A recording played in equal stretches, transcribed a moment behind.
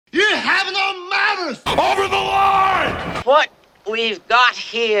winners! Over the line! What we've got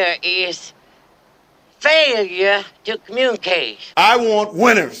here is failure to communicate. I want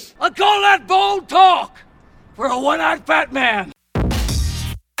winners. I call that bold talk for a one-eyed fat man.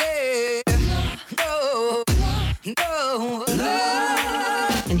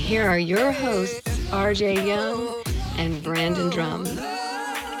 And here are your hosts, RJ Young and Brandon Drum.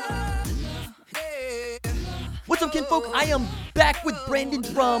 What's up, kinfolk? I am back with Brandon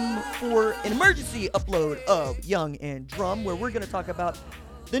Drum for an emergency upload of Young and Drum, where we're going to talk about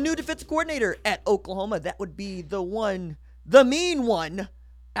the new defensive coordinator at Oklahoma. That would be the one, the mean one,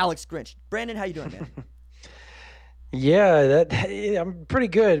 Alex Grinch. Brandon, how you doing, man? Yeah, I'm pretty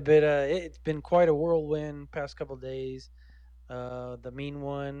good, but it's been quite a whirlwind past couple of days. The mean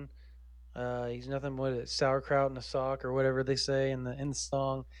one, he's nothing but sauerkraut in a sock or whatever they say in the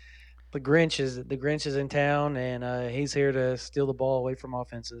song. The Grinch is in town, and he's here to steal the ball away from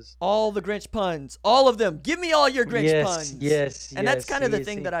offenses. All the Grinch puns, all of them. Give me all your Grinch puns. Yes, and that's kind of the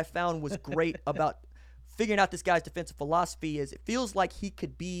thing that I found was great about figuring out this guy's defensive philosophy is it feels like he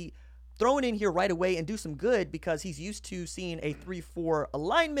could be thrown in here right away and do some good because he's used to seeing a 3-4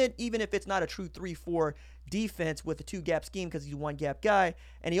 alignment, even if it's not a true 3-4 defense with a two-gap scheme because he's a one-gap guy.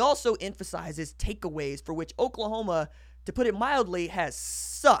 And he also emphasizes takeaways, for which Oklahoma, to put it mildly, has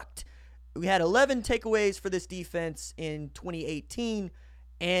sucked. We had 11 takeaways for this defense in 2018,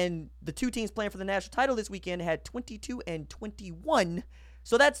 and the two teams playing for the national title this weekend had 22 and 21.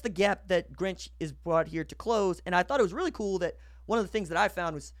 So that's the gap that Grinch is brought here to close. And I thought it was really cool that one of the things that I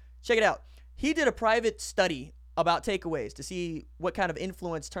found was, check it out, he did a private study about takeaways to see what kind of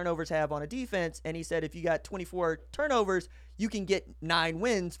influence turnovers have on a defense, and he said if you got 24 turnovers, you can get 9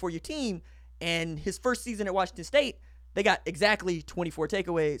 wins for your team. And his first season at Washington State, they got exactly 24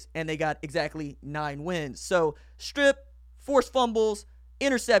 takeaways, and they got exactly 9 wins. So strip, forced fumbles,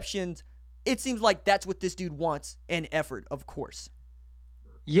 interceptions, it seems like that's what this dude wants, and effort, of course.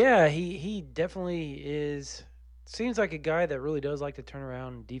 Yeah, he definitely is. Seems like a guy that really does like to turn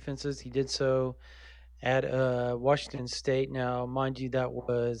around defenses. He did so at Washington State. Now, mind you, that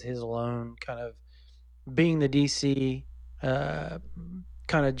was his alone kind of being the DC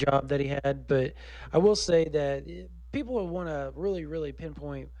kind of job that he had. But I will say that people want to really, really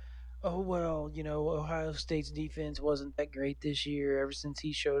pinpoint, oh, well, you know, Ohio State's defense wasn't that great this year ever since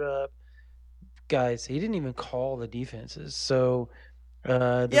he showed up. Guys, he didn't even call the defenses. So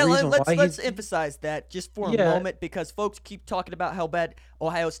let's emphasize that just for a moment, because folks keep talking about how bad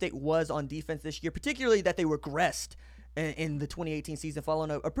Ohio State was on defense this year, particularly that they regressed in the 2018 season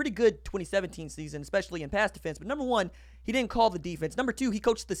following a pretty good 2017 season, especially in pass defense. But number one, he didn't call the defense. Number two, he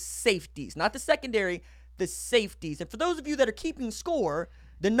coached the safeties, not the secondary, the safeties. And for those of you that are keeping score,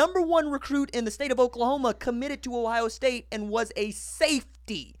 the number one recruit in the state of Oklahoma committed to Ohio State and was a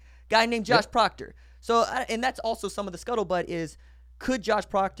safety, guy named Josh Proctor. So, and that's also some of the scuttlebutt is, could Josh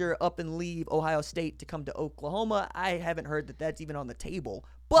Proctor up and leave Ohio State to come to Oklahoma? I haven't heard that that's even on the table.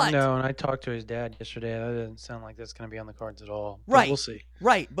 But no, and I talked to his dad yesterday. That doesn't sound like that's going to be on the cards at all. But right. We'll see.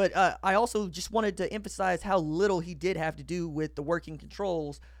 Right. But I also just wanted to emphasize how little he did have to do with the working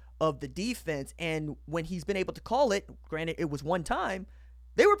controls of the defense. And when he's been able to call it, granted it was one time,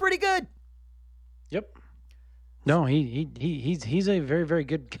 they were pretty good. Yep. No, he's a very, very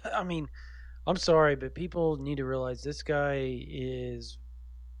good guy. I mean, I'm sorry, but people need to realize this guy is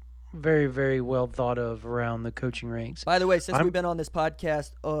very, very well thought of around the coaching ranks. By the way, since we've been on this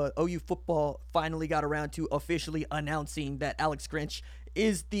podcast, OU football finally got around to officially announcing that Alex Grinch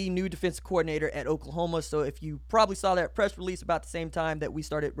is the new defensive coordinator at Oklahoma. So if you probably saw that press release about the same time that we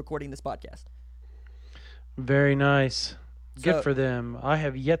started recording this podcast. Very nice. Good for them. I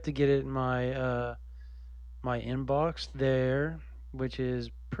have yet to get it in my my inbox there, which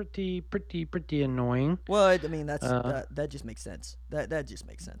is pretty annoying. Well, I mean that's that just makes sense. That just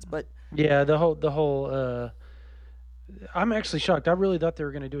makes sense. But yeah, the whole I'm actually shocked. I really thought they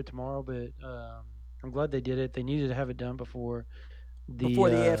were going to do it tomorrow, but I'm glad they did it. They needed to have it done before the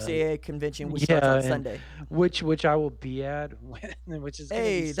AFCA convention, which starts on Sunday. Which I will be at. Which is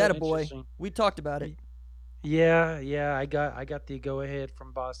that a boy. We talked about it. Yeah. I got the go ahead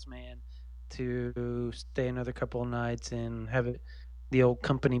from Boss Man to stay another couple of nights and have it. The old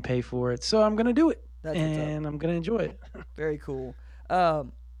company pay for it. So I'm going to do it. And I'm going to enjoy it. Very cool.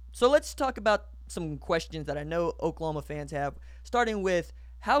 So let's talk about some questions that I know Oklahoma fans have, starting with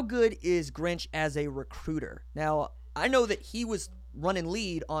how good is Grinch as a recruiter? Now, I know that he was running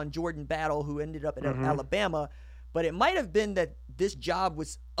lead on Jordan Battle, who ended up at Alabama, but it might have been that this job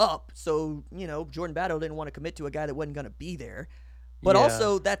was up. So, you know, Jordan Battle didn't want to commit to a guy that wasn't going to be there. But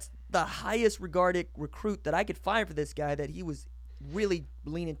also, that's the highest regarded recruit that I could find for this guy that he was really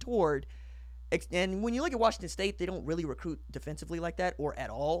leaning toward. And when you look at Washington State, they don't really recruit defensively like that or at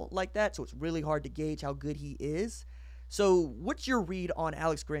all like that. So it's really hard to gauge how good he is. So what's your read on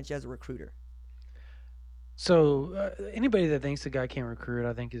Alex Grinch as a recruiter? So anybody that thinks the guy can't recruit,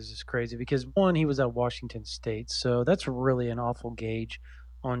 I think is just crazy because one, he was at Washington State, so that's really an awful gauge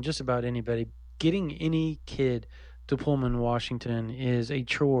on just about anybody. Getting any kid to Pullman, Washington, is a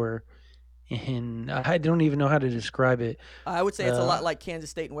chore, and I don't even know how to describe it. I would say it's a lot like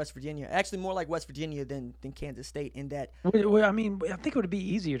Kansas State and West Virginia. Actually, more like West Virginia than Kansas State in that. Well, I mean, I think it would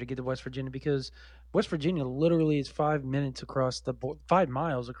be easier to get to West Virginia because West Virginia literally is 5 miles across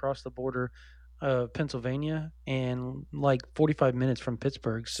the border of Pennsylvania and like 45 minutes from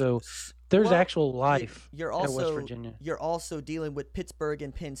Pittsburgh. So there's actual life you're at also, West Virginia. You're also dealing with Pittsburgh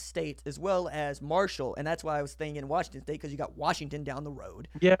and Penn State as well as Marshall, and that's why I was thinking Washington State because you got Washington down the road.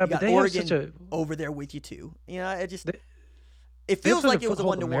 Yeah, you but got they Oregon have such a over there with you too. You know, it feels like it was a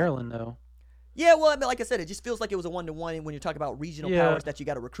 1-1. Maryland though. Yeah, well, I mean, like I said, it just feels like it was a 1-1 when you're talking about regional powers that you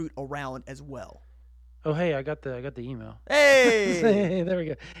got to recruit around as well. Oh, hey, I got the email. Hey, there we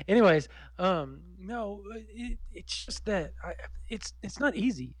go. Anyways, no, it's just that it's not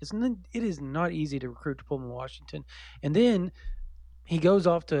easy. It is not easy to recruit to Pullman, Washington, and then he goes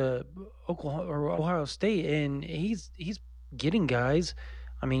off to Oklahoma or Ohio State, and he's getting guys.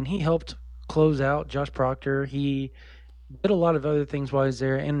 I mean, he helped close out Josh Proctor. He did a lot of other things while he's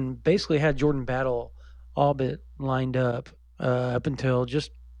there, and basically had Jordan Battle all but lined up until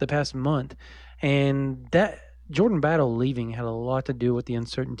just the past month. And that Jordan Battle leaving had a lot to do with the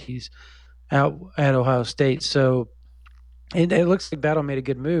uncertainties out at Ohio State. So it looks like Battle made a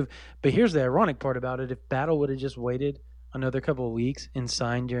good move. But here's the ironic part about it. If Battle would have just waited another couple of weeks and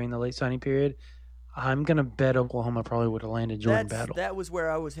signed during the late signing period, I'm going to bet Oklahoma probably would have landed Jordan Battle. That was where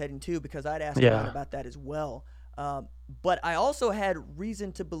I was heading to because I'd asked Ryan about that as well. But I also had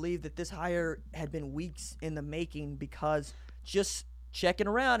reason to believe that this hire had been weeks in the making because just checking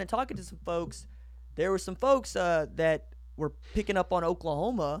around and talking to some folks, there were some folks that were picking up on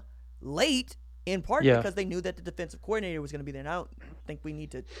Oklahoma late, in part because they knew that the defensive coordinator was going to be there. And I don't think we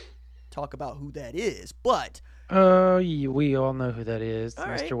need to talk about who that is, but we all know who that is,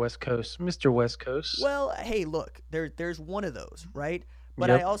 Mr. West Coast. Mr. West Coast. Well, hey, look, there's one of those, right? But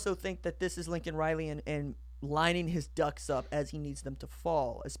I also think that this is Lincoln Riley and lining his ducks up as he needs them to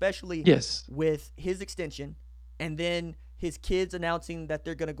fall, especially with his extension and then his kids announcing that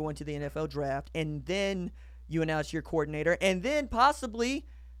they're going to go into the NFL draft, and then you announce your coordinator, and then possibly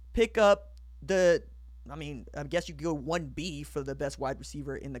pick up I guess you could go 1B for the best wide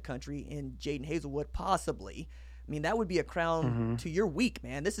receiver in the country in Jaden Hazelwood, possibly. I mean, that would be a crown to your week,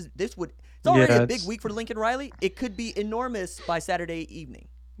 man. It's already a big week for Lincoln Riley. It could be enormous by Saturday evening.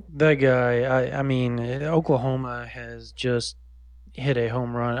 That guy, I mean, Oklahoma has just hit a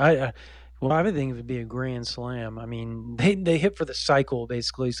home run. Well, I would think it would be a grand slam. I mean, they hit for the cycle,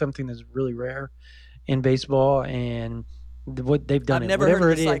 basically, something that's really rare in baseball, and what they've done. I've never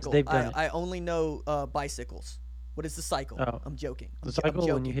heard of the cycle. They've done it. I only know bicycles. What is the cycle? Oh. I'm joking. The cycle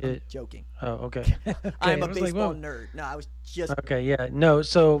when you hit it. Joking. Oh, okay. I'm a baseball nerd. No, I was just. Okay, yeah, no.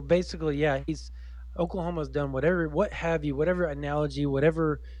 So basically, Oklahoma's done whatever analogy,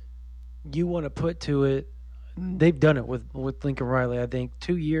 whatever you want to put to it. They've done it with Lincoln Riley. I think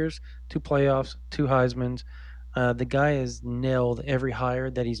 2 years, 2 playoffs, 2 Heismans. The guy has nailed every hire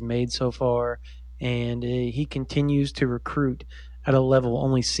that he's made so far, and he continues to recruit at a level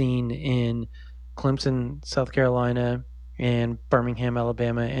only seen in Clemson, South Carolina, and Birmingham,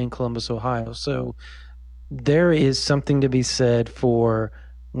 Alabama, and Columbus, Ohio. So there is something to be said for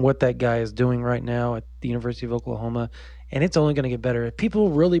what that guy is doing right now at the University of Oklahoma, and it's only going to get better. If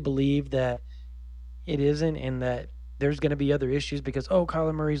people really believe that it isn't and that there's going to be other issues because,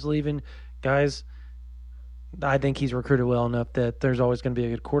 Kyler Murray's leaving, guys, I think he's recruited well enough that there's always going to be a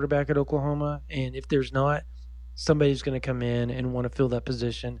good quarterback at Oklahoma, and if there's not, somebody's going to come in and want to fill that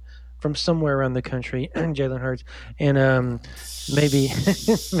position from somewhere around the country, Jalen Hurts, and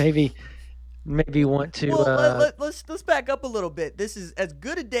maybe want to. Well, let's back up a little bit. This is as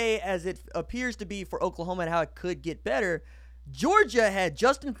good a day as it appears to be for Oklahoma and how it could get better. Georgia had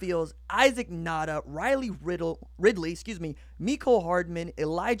Justin Fields, Isaac Nada, Riley Ridley, Mecole Hardman,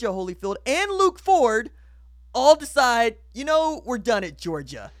 Elijah Holyfield, and Luke Ford all decide, we're done at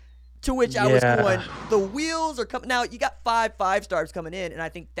Georgia. To which I was going, the wheels are coming. Now, you got 5 stars coming in, and I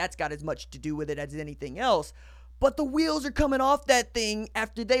think that's got as much to do with it as anything else. But the wheels are coming off that thing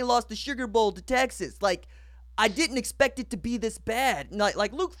after they lost the Sugar Bowl to Texas. Like, I didn't expect it to be this bad.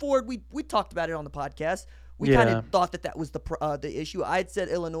 Like Luke Ford, we talked about it on the podcast. We kind of thought that was the issue. I had said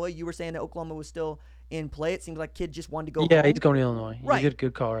Illinois. You were saying that Oklahoma was still in play. It seems like kid just wanted to go Yeah, home. he's going to Illinois. Right.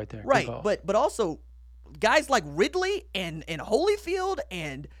 Good call right there. Good Right, call. but also guys like Ridley and Holyfield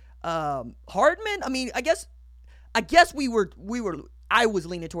and Hardman. I mean, I guess I was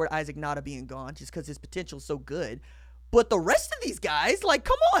leaning toward Isaac Nada being gone just because his potential is so good. But the rest of these guys, like,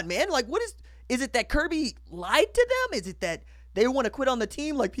 come on, man. Like, what is it that Kirby lied to them? Is it that they want to quit on the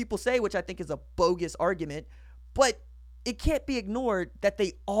team like people say, which I think is a bogus argument? But it can't be ignored that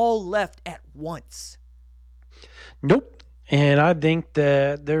they all left at once. Nope. And I think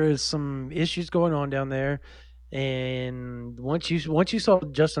that there is some issues going on down there. And once you saw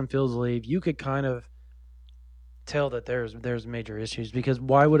Justin Fields leave, you could kind of tell that there's major issues, because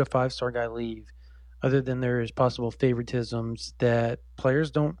why would a 5-star guy leave other than there is possible favoritisms that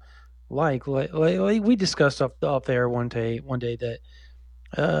players don't like we discussed off there one day that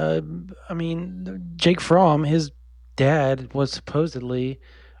I mean, Jake Fromm, his dad was supposedly,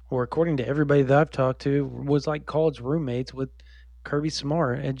 or according to everybody that I've talked to, was like college roommates with Kirby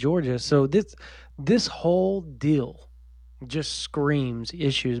Smart at Georgia. So this whole deal just screams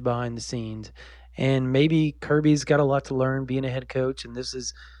issues behind the scenes. And maybe Kirby's got a lot to learn being a head coach, and this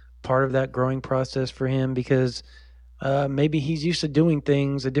is part of that growing process for him, because maybe he's used to doing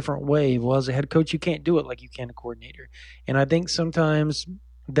things a different way. Well, as a head coach, you can't do it like you can a coordinator. And I think sometimes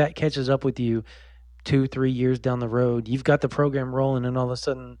that catches up with you 2-3 years down the road. You've got the program rolling, and all of a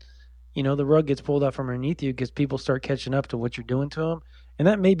sudden, the rug gets pulled out from underneath you because people start catching up to what you're doing to them. And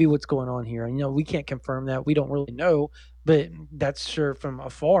that may be what's going on here. We can't confirm that. We don't really know, but that's sure from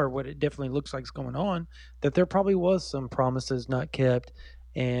afar what it definitely looks like is going on, that there probably was some promises not kept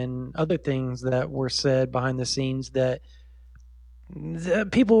and other things that were said behind the scenes that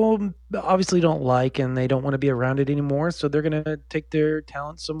people obviously don't like, and they don't want to be around it anymore. So they're going to take their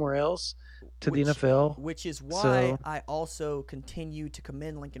talent somewhere else to the NFL. Which is why I also continue to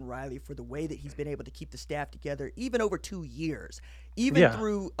commend Lincoln Riley for the way that he's been able to keep the staff together, even over 2 years,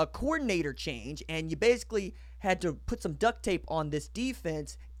 through a coordinator change. And you basically had to put some duct tape on this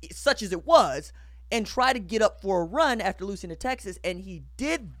defense, such as it was, and try to get up for a run after losing to Texas. And he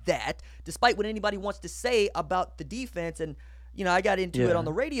did that, despite what anybody wants to say about the defense. And I got into it on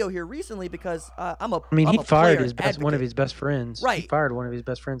the radio here recently because he fired one of his best friends. Right. He fired one of his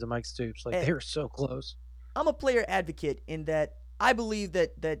best friends, Mike Stoops. They were so close. I'm a player advocate in that I believe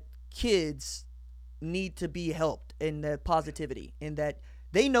that kids need to be helped in the positivity, in that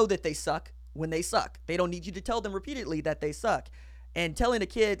they know that they suck when they suck. They don't need you to tell them repeatedly that they suck. And telling a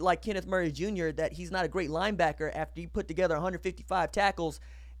kid like Kenneth Murray Jr. that he's not a great linebacker after he put together 155 tackles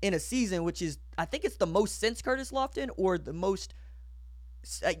in a season, which is, I think it's the most since Curtis Lofton, or the most,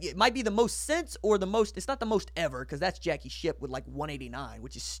 it might be the most since, or the most, it's not the most ever, because that's Jackie Shipp with like 189,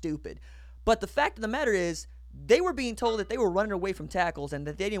 which is stupid. But the fact of the matter is, they were being told that they were running away from tackles and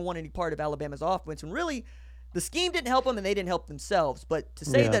that they didn't want any part of Alabama's offense, and really, the scheme didn't help them and they didn't help themselves. But to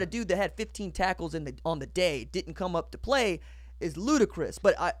say that a dude that had 15 tackles on the day didn't come up to play is ludicrous.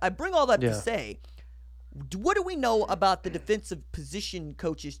 But I bring all that to say, what do we know about the defensive position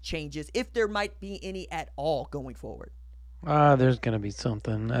coaches changes, if there might be any at all going forward? There's going to be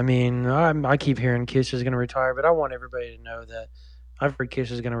something. I mean, I keep hearing Kish is going to retire, but I want everybody to know that I've heard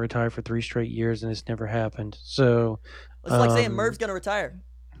Kish is going to retire for 3 straight years, and it's never happened. So it's like saying Merv's going to retire.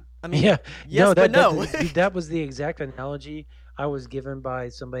 I mean, yes, but no. That was the exact analogy I was given by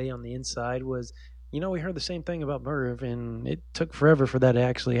somebody on the inside was, we heard the same thing about Merv, and it took forever for that to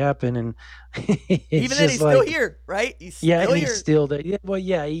actually happen. And even then, he's still here, right? He's still here. He's still there. Yeah, well,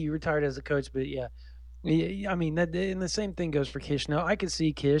 he retired as a coach, but I mean, and the same thing goes for Kish. Now, I could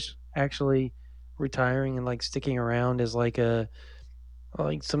see Kish actually retiring and sticking around as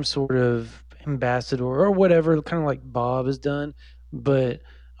some sort of ambassador or whatever, kind of like Bob has done, but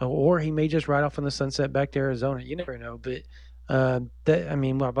or he may just ride off in the sunset back to Arizona. You never know, but.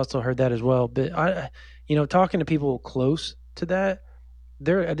 I've also heard that as well. But talking to people close to that,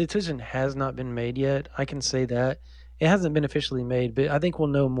 a decision has not been made yet. I can say that it hasn't been officially made, but I think we'll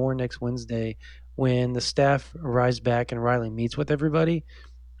know more next Wednesday when the staff arrives back and Riley meets with everybody,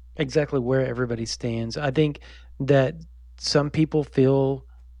 exactly where everybody stands. I think that some people feel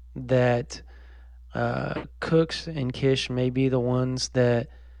that Cooks and Kish may be the ones that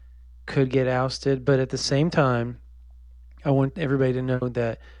could get ousted, but at the same time, I want everybody to know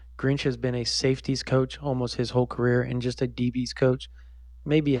that Grinch has been a safeties coach almost his whole career and just a DB's coach,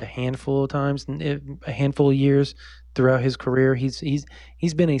 maybe a handful of times, a handful of years throughout his career. He's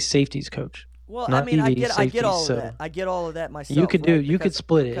been a safeties coach. Well, I mean, I get all of that. I get all of that myself. You could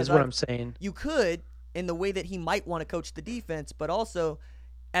split it, is what I'm saying. You could, in the way that he might want to coach the defense, but also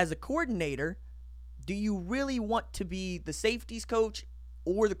as a coordinator, do you really want to be the safeties coach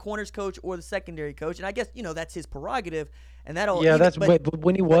or the corners coach or the secondary coach. And I guess, that's his prerogative. And that'll but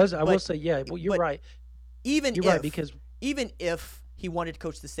when he was, I will say, well, you're right. Even because even if he wanted to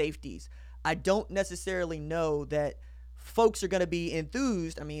coach the safeties, I don't necessarily know that folks are going to be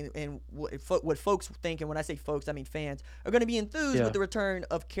enthused. I mean, and what folks think, and when I say folks, I mean fans, are going to be enthused with the return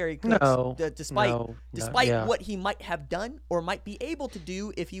of Kerry Cooks, despite what he might have done or might be able to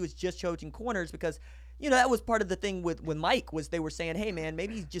do if he was just coaching corners. Because, that was part of the thing with Mike, was they were saying, hey, man,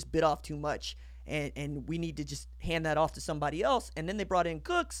 maybe he's just bit off too much, and we need to just hand that off to somebody else. And then they brought in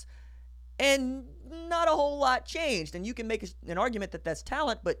Cooks, and not a whole lot changed. And you can make an argument that that's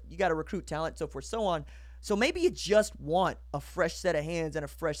talent, but you got to recruit talent, so forth, so on. So maybe you just want a fresh set of hands and a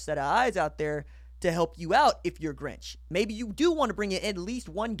fresh set of eyes out there to help you out if you're Grinch. Maybe you do want to bring in at least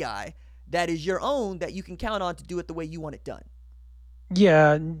one guy that is your own that you can count on to do it the way you want it done.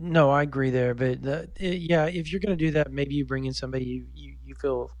 Yeah, no, I agree there. But if you're going to do that, maybe you bring in somebody you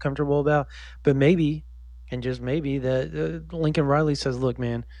feel comfortable about. But maybe, and just maybe, that Lincoln Riley says, look,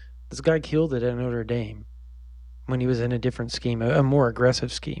 man, this guy killed it at Notre Dame when he was in a different scheme, a more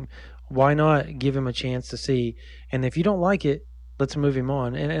aggressive scheme. Why not give him a chance to see? And if you don't like it, let's move him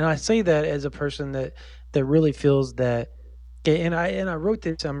on. And I say that as a person that really feels that. And I wrote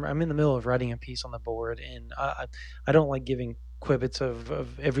this. I'm in the middle of writing a piece on the board, and I don't like giving quibbits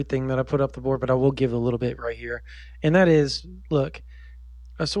of everything that I put up the board, but I will give a little bit right here. And that is, look,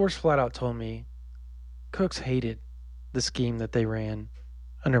 a source flat out told me Cooks hated the scheme that they ran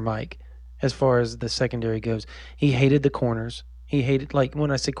under Mike as far as the secondary goes. He hated the corners. He hated, like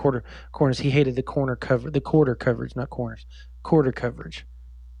when I say corners, he hated the quarter coverage, not corners, quarter coverage.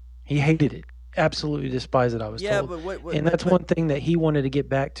 He hated it. Absolutely despised it, I was told. And that's one thing that he wanted to get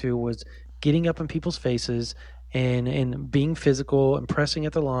back to, was getting up in people's faces and being physical and pressing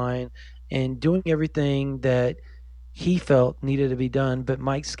at the line and doing everything that he felt needed to be done. But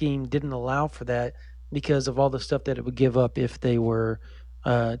Mike's scheme didn't allow for that because of all the stuff that it would give up if they were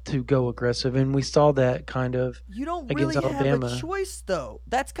to go aggressive. And we saw that kind of you don't against really Alabama. have a choice, though.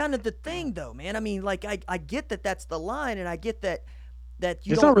 That's kind of the thing, though, man. I mean, like, I get that that's the line, and I get that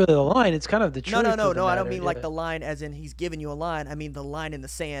you it's don't... not really the line. It's kind of the truth. No. I don't mean like the line as in he's giving you a line. I mean the line in the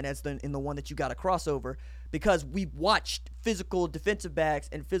sand as in the one that you got to cross over, because we watched physical defensive backs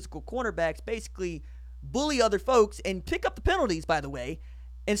and physical cornerbacks basically bully other folks and pick up the penalties, by the way,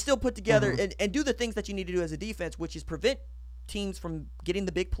 and still put together and do the things that you need to do as a defense, which is prevent teams from getting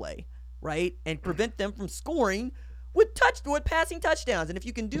the big play, right? And prevent them from scoring with passing touchdowns. And if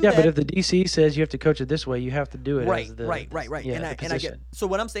you can do that... Yeah, but if the DC says you have to coach it this way, you have to do it. Right. Yeah, and I get... So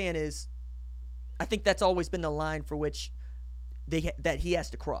what I'm saying is, I think that's always been the line for which that he has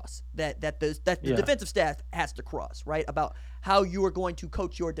to cross, that the defensive staff has to cross, right? About how you are going to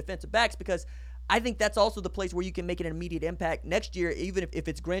coach your defensive backs, because I think that's also the place where you can make an immediate impact next year, even if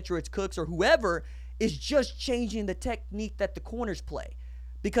it's Grinch or it's Cooks or whoever, is just changing the technique that the corners play.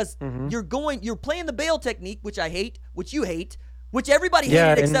 Because you're playing the bail technique, which I hate, which you hate, which everybody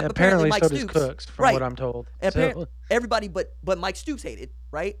hated except apparently Mike Stoops. Stoops. Cooks, from what I'm told. Everybody but Mike Stoops hated,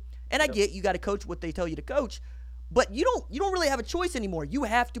 right? And I get you got to coach what they tell you to coach, but you don't really have a choice anymore. You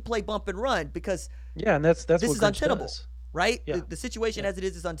have to play bump and run, because and that's this what is Grinch untenable, does. right? The situation as it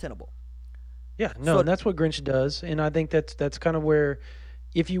is untenable. Yeah, no, and that's what Grinch does, and I think that's kind of where,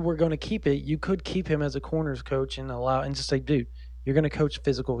 if you were going to keep it, you could keep him as a corners coach and just say, dude, you're going to coach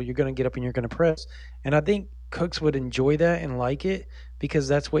physical. You're going to get up and you're going to press. And I think Cooks would enjoy that and like it, because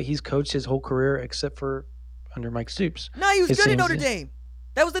that's what he's coached his whole career, except for under Mike Stoops. No, he was good at Notre Dame.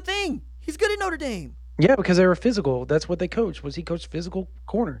 That was the thing. He's good at Notre Dame. Yeah, because they were physical. That's what they coached. He coached physical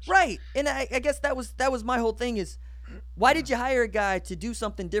corners. Right. And I guess that was my whole thing is, why did you hire a guy to do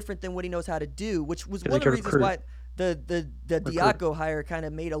something different than what he knows how to do? Which was one of the reasons why the Diaco hire kind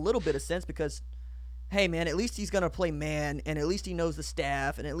of made a little bit of sense, because – hey, man, at least he's going to play man, and at least he knows the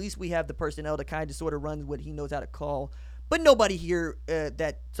staff, and at least we have the personnel to kind of sort of run what he knows how to call. But nobody here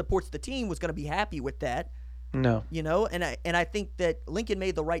that supports the team was going to be happy with that. No. And I think that Lincoln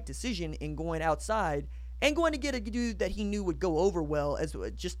made the right decision in going outside and going to get a dude that he knew would go over well, as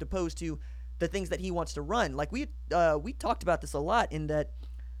just opposed to the things that he wants to run. Like we talked about this a lot, in that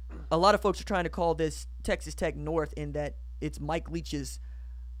a lot of folks are trying to call this Texas Tech North, in that it's Mike Leach's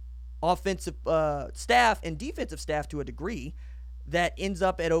offensive staff and defensive staff to a degree that ends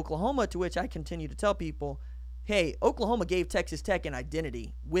up at Oklahoma, to which I continue to tell people, hey, Oklahoma gave Texas Tech an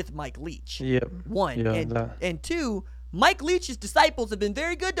identity with Mike Leach. One. And two, Mike Leach's disciples have been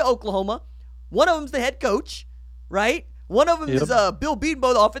very good to Oklahoma. One of them's the head coach, right? One of them is Bill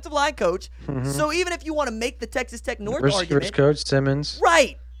Bedenbaugh, the offensive line coach. So even if you want to make the Texas Tech North argument. Coach Simmons.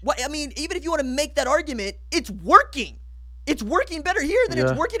 Right. I mean, even if you want to make that argument, it's working. It's working better here than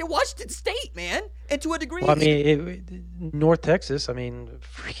it's Yeah. working at Washington State, man. And to a degree, Well, I mean, North Texas. I mean,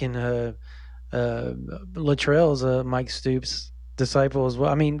 freaking Latrell's Mike Stoops' disciple as well.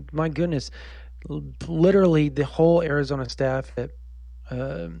 I mean, my goodness, literally the whole Arizona staff at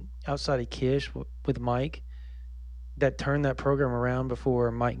outside of Kish with Mike that turned that program around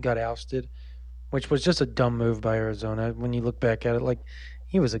before Mike got ousted, which was just a dumb move by Arizona. When you look back at it, like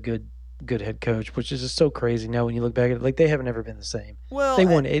he was a good head coach, which is just so crazy now when you look back at it. Like they haven't ever been the same. well, They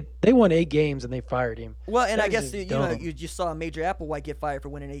won 8 games and they fired him. Well, and That I is guess just you know dumb. you just saw Major Applewhite get fired for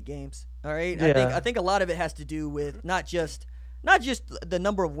winning 8 games. All right, Yeah. I think a lot of it has to do with not just the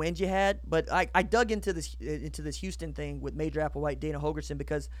number of wins you had, but I dug into this Houston thing with Major Applewhite, Dana Holgerson,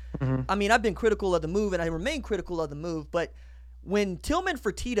 because I mean I've been critical of the move and I remain critical of the move, but when Tillman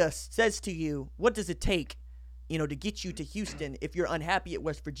Fertitta says to you, what does it take, to get you to Houston if you're unhappy at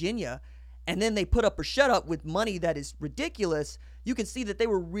West Virginia? And then they put up or shut up with money that is ridiculous. You can see that they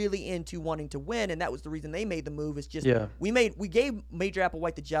were really into wanting to win, and that was the reason they made the move. Is just Yeah. we gave Major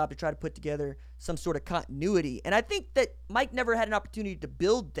Applewhite the job to try to put together some sort of continuity, and I think that Mike never had an opportunity to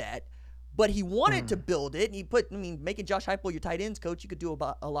build that, but he wanted to build it, and making Josh Heupel your tight ends coach, you could do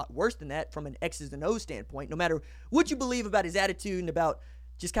a lot worse than that from an X's and O's standpoint. No matter what you believe about his attitude and about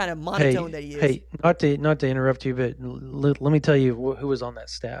just kind of monotone that he is. Hey, not to interrupt you, but let me tell you who was on that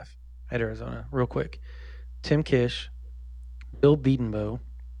staff at Arizona real quick. Tim Kish, Bill Bedenbaugh,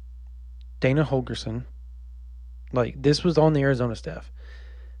 Dana Holgerson. Like, this was on the Arizona staff.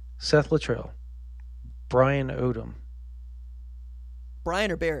 Seth Luttrell, Brian Odom.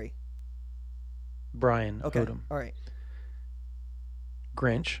 Brian or Barry? Brian Okay, Odom. all right.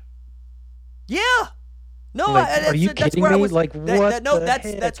 Grinch. Yeah. No, Like, are you that's kidding where I me? was. Like, what No, the that's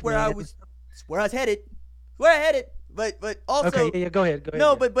heck, where I man? was. That's where I was headed. Where I headed. But also. Okay, yeah, go ahead.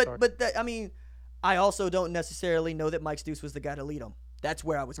 No, yeah, but sorry. I mean, I also don't necessarily know that Mike Stoops was the guy to lead them. That's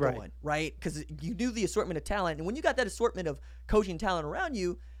where I was Right. going, right? Because you knew the assortment of talent, and when you got that assortment of coaching talent around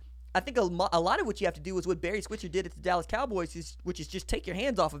you, I think a lot of what you have to do is what Barry Switzer did at the Dallas Cowboys, which is just take your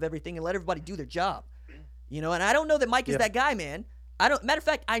hands off of everything and let everybody do their job. And I don't know that Mike is that guy, man. Matter of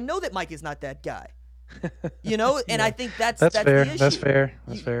fact, I know that Mike is not that guy. And I think that's That's the fair. issue. That's fair.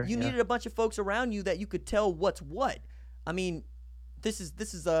 That's fair. You yeah. needed a bunch of folks around you that you could tell what's what. I mean, this is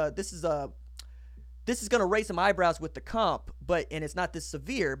gonna raise some eyebrows with the comp, and it's not this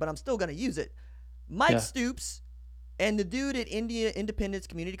severe, but I'm still gonna use it. Mike Yeah. Stoops and the dude at Independence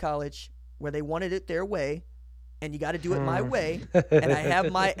Community College, where they wanted it their way, and you got to do it my way, and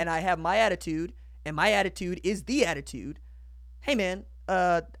I have my attitude, and my attitude is the attitude. Hey man,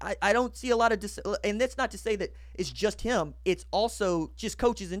 I don't see a lot of and that's not to say that it's just him. It's also just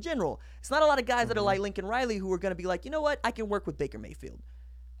coaches in general. It's not a lot of guys that are like Lincoln Riley who are going to be like, you know what, I can work with Baker Mayfield.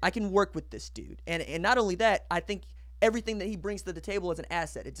 I can work with this dude. And not only that, I think everything that he brings to the table is an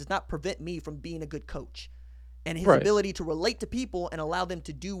asset. It does not prevent me from being a good coach. And his Right. ability to relate to people and allow them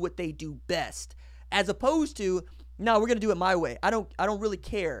to do what they do best. As opposed to, no, we're going to do it my way. I don't really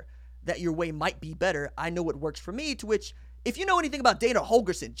care that your way might be better. I know what works for me, to which, if you know anything about Dana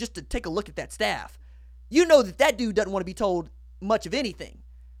Holgerson, just to take a look at that staff, you know that dude doesn't want to be told much of anything.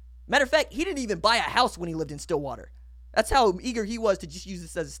 Matter of fact, he didn't even buy a house when he lived in Stillwater. That's how eager he was to just use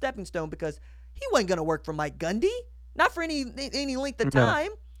this as a stepping stone, because he wasn't going to work for Mike Gundy, not for any length of No. time.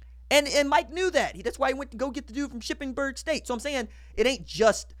 And Mike knew that. That's why he went to go get the dude from Shippensburg State. So I'm saying it ain't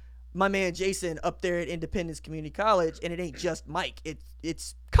just my man Jason up there at Independence Community College, and it ain't just Mike.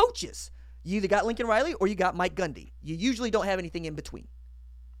 It's coaches. You either got Lincoln Riley or you got Mike Gundy. You usually don't have anything in between.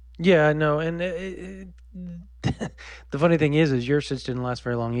 Yeah, I know. And the funny thing is Yurcich didn't last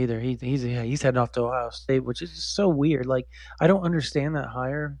very long either. He's heading off to Ohio State, which is so weird. Like, I don't understand that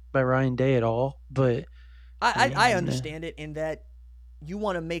hire by Ryan Day at all. But I Man. understand it in that you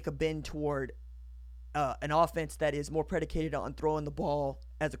want to make a bend toward an offense that is more predicated on throwing the ball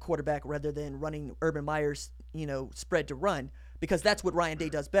as a quarterback rather than running Urban Meyer's, spread to run, because that's what Ryan Day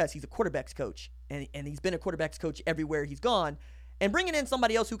does best. He's a quarterback's coach, and he's been a quarterback's coach everywhere he's gone. And bringing in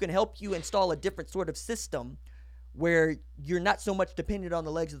somebody else who can help you install a different sort of system where you're not so much dependent on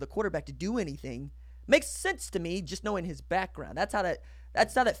the legs of the quarterback to do anything makes sense to me, just knowing his background. That's how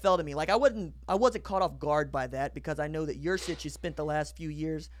that felt to me. Like, I wasn't caught off guard by that, because I know that Yurcich has spent the last few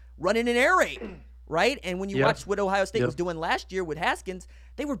years running an air raid, right? And when you Yeah. watch what Ohio State Yep. was doing last year with Haskins,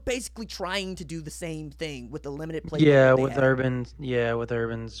 they were basically trying to do the same thing with the limited play. with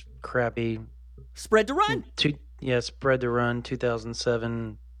Urban's crappy spread to run, spread to run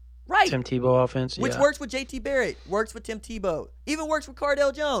 2007 right? Tim Tebow offense. Which yeah. works with JT Barrett, works with Tim Tebow, even works with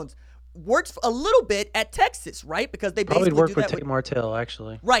Cardale Jones, works a little bit at Texas, right? Because they Probably basically work do for that Tate Martell,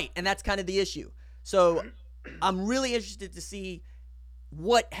 actually. right, and that's kind of the issue. So I'm really interested to see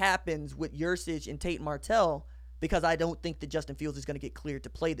what happens with Yurcich and Tate Martell, because I don't think that Justin Fields is going to get cleared to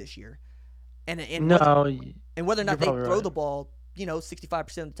play this year. And whether or not they throw the ball,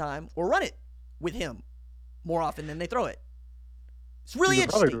 65% of the time, or run it with him more often than they throw it. It's really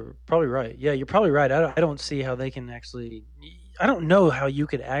interesting. Probably right. Yeah, you're probably right. I don't see how they can actually. I don't know how you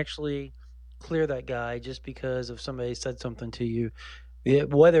could actually clear that guy just because of somebody said something to you. It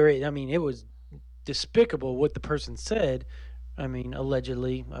was despicable what the person said. I mean,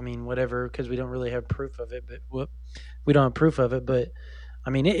 allegedly. I mean, whatever, because we don't really have proof of it. But we don't have proof of it. But I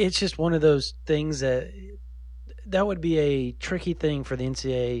mean, it's just one of those things that would be a tricky thing for the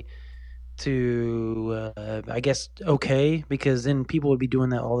NCAA to, I guess, okay, because then people would be doing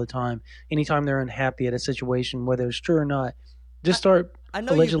that all the time. Anytime they're unhappy at a situation, whether it's true or not, just start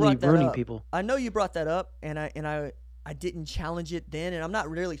allegedly ruining people. I know you brought that up, and I didn't challenge it then, and I'm not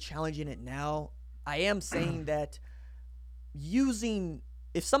really challenging it now. I am saying that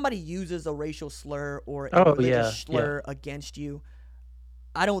if somebody uses a racial slur or a religious slur against you,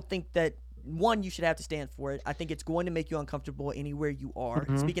 I don't think that, one, you should have to stand for it. I think it's going to make you uncomfortable anywhere you are.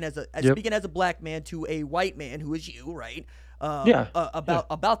 Mm-hmm. Speaking as a black man to a white man who is you, right?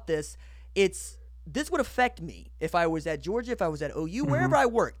 About this, this would affect me if I was at Georgia, if I was at OU, wherever I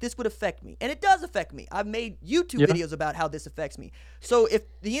work. This would affect me, and it does affect me. I've made YouTube videos about how this affects me. So if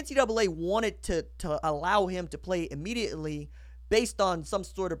the NCAA wanted to allow him to play immediately based on some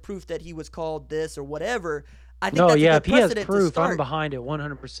sort of proof that he was called this or whatever, I think that's a good if he has precedent proof, to start. I'm behind it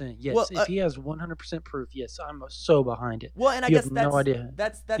 100%. Yes, well, if he has 100% proof, yes, I'm so behind it. Well, and I you guess have that's no idea.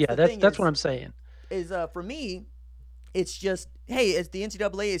 That's what I'm saying. Is for me, it's just, hey, as the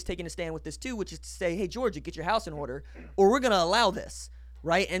NCAA is taking a stand with this too, which is to say, hey, Georgia, get your house in order, or we're going to allow this,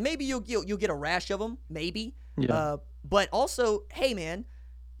 right? And maybe you'll get a rash of them, maybe. Yeah. But also, hey, man,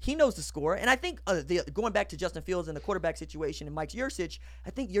 he knows the score. And I think going back to Justin Fields and the quarterback situation and Mike Yurcich,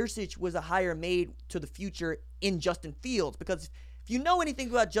 I think Yurcich was a hire made to the future in Justin Fields, because if you know anything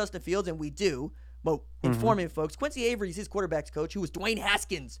about Justin Fields, and we do, but informing folks, Quincy Avery is his quarterback's coach, who was Dwayne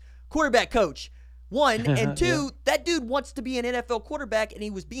Haskins' quarterback coach. One, and two, that dude wants to be an NFL quarterback, and he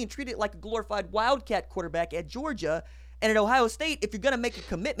was being treated like a glorified Wildcat quarterback at Georgia. And at Ohio State, if you're going to make a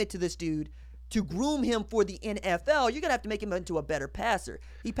commitment to this dude to groom him for the NFL, you're going to have to make him into a better passer.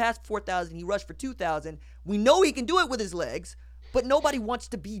 He passed 4,000. He rushed for 2,000. We know he can do it with his legs, but nobody wants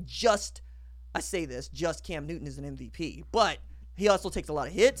to be just Cam Newton is an MVP. But he also takes a lot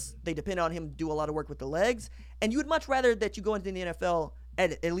of hits. They depend on him to do a lot of work with the legs. And you would much rather that you go into the NFL,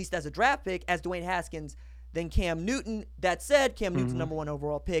 at least as a draft pick, as Dwayne Haskins, than Cam Newton. That said, Cam Newton's number one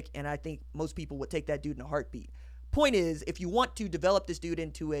overall pick, and I think most people would take that dude in a heartbeat. Point is, if you want to develop this dude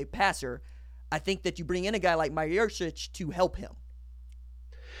into a passer, I think that you bring in a guy like Mike Yurcich to help him.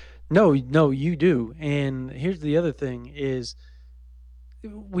 No, you do. And here's the other thing is,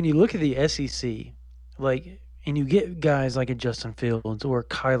 when you look at the SEC, and you get guys like a Justin Fields or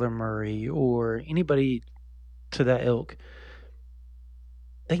Kyler Murray or anybody to that ilk,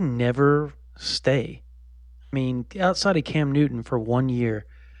 they never stay. I mean, outside of Cam Newton for 1 year,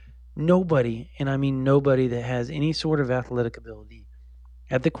 nobody, and I mean nobody that has any sort of athletic ability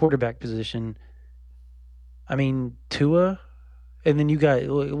at the quarterback position. I mean, Tua, and then you got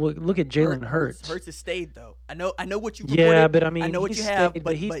look at Jalen Hurts. Hurts has stayed though. I know what you. Yeah, but I mean, I know what you have,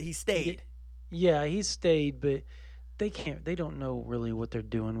 but he stayed. Yeah, he stayed, but they can't. They don't know really what they're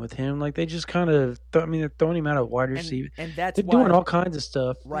doing with him. Like, they just kind of. They're throwing him out at wide receiver, and that's they're doing all kinds of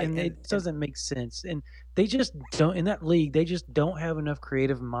stuff, right? And it doesn't make sense. And they just don't, in that league. They just don't have enough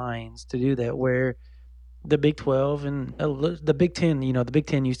creative minds to do that. Where the Big 12 and the Big 10, the Big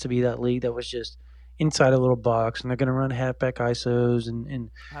 10 used to be that league that was just inside a little box, and they're going to run halfback ISOs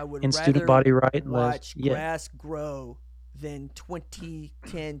and student body right and watch grass grow than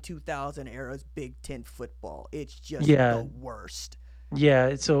 2010, 2000 era's Big Ten football. It's just the worst.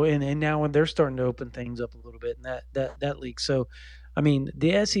 Yeah. So and now when they're starting to open things up a little bit in that league. So, I mean,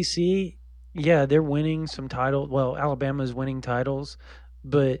 the SEC, they're winning some titles. Well, Alabama's winning titles,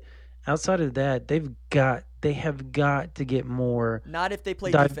 but outside of that, they have got to get more. Not if they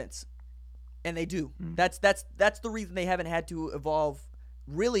play defense, and they do. That's the reason they haven't had to evolve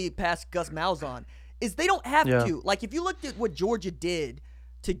really past Gus Malzahn. Is they don't have to. Like, if you looked at what Georgia did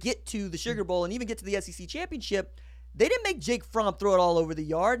to get to the Sugar Bowl and even get to the SEC championship, they didn't make Jake Fromm throw it all over the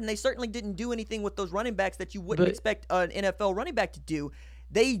yard, and they certainly didn't do anything with those running backs that you wouldn't expect an NFL running back to do.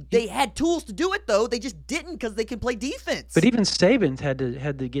 They had tools to do it, though. They just didn't because they can play defense. But even Saban's had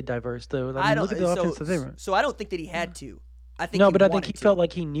to get diverse, though. I mean, look at the offense that they run. So I don't think that he had to. I think I think he felt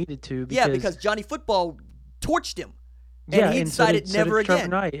like he needed to. Because Johnny Football torched him. And he and decided never Trevor again.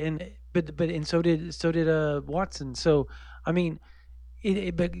 Knight, and so did Watson. So I mean,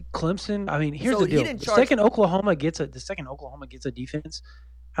 but Clemson. I mean, here's So the he deal: didn't the charge- second Oklahoma gets a defense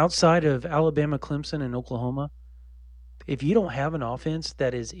outside of Alabama, Clemson, and Oklahoma. If you don't have an offense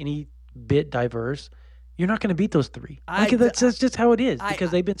that is any bit diverse, you're not going to beat those three. That's just how it is because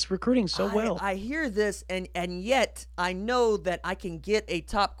they've been recruiting so well. I hear this, and yet I know that I can get a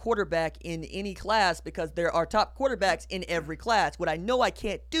top quarterback in any class because there are top quarterbacks in every class. What I know I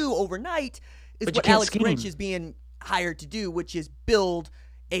can't do overnight is But you what can't Alex scheme. Grinch is being hired to do, which is build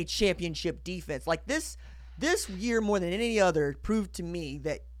a championship defense. Like this year more than any other proved to me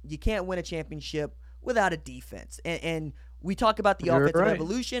that you can't win a championship without a defense. And we talk about the You're offensive right.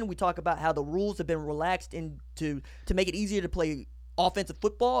 evolution. We talk about how the rules have been relaxed to make it easier to play offensive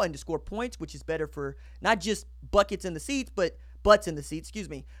football and to score points, which is better for not just buckets in the seats, but butts in the seats,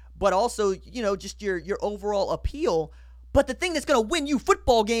 but also, just your overall appeal. But the thing that's going to win you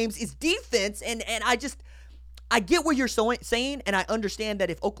football games is defense. And I get what you're saying, and I understand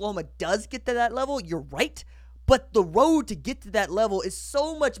that if Oklahoma does get to that level, you're right. But the road to get to that level is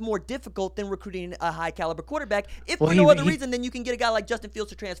so much more difficult than recruiting a high-caliber quarterback, if for no other reason than you can get a guy like Justin Fields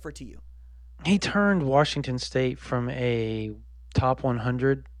to transfer to you. He turned Washington State from a top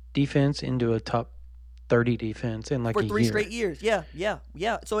 100 defense into a top 30 defense in like For a 3 year. straight years. Yeah.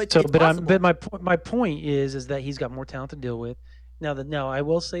 So it's But possible. but my point is that he's got more talent to deal with. Now I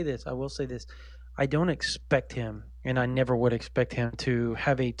will say this. I don't expect him, and I never would expect him to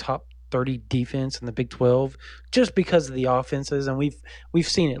have a top 30 defense in the Big 12 just because of the offenses, and we've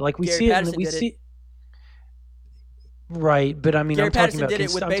seen it. Like we Gary see Patterson it, and we did it. see. Right, but I mean, Gary I'm talking Patterson about did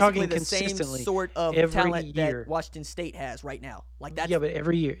it with I'm talking basically the same consistently sort of every talent year. that Washington State has right now. Like that's Yeah, but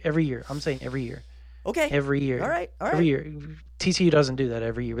every year. I'm saying every year. okay. Every year. All right. Every year. TCU doesn't do that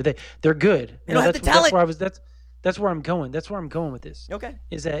every year, but they're good. They don't have the talent. That's where I'm going. That's where I'm going with this. Okay.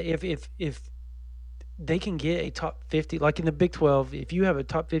 Is that if they can get a top 50, like in the Big 12, if you have a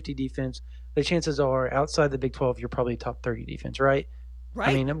top 50 defense, the chances are outside the Big 12, you're probably a top 30 defense, right? Right.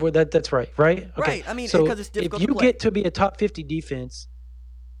 I mean, that's right, right? Okay. Right. I mean, so because it's difficult if to you play. get to be a top 50 defense,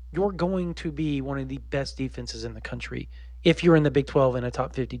 you're going to be one of the best defenses in the country if you're in the Big 12 and a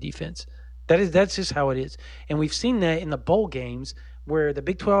top 50 defense. That's just how it is. And we've seen that in the bowl games where the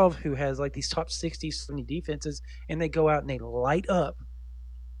Big 12, who has like these top 60, 70 defenses, and they go out and they light up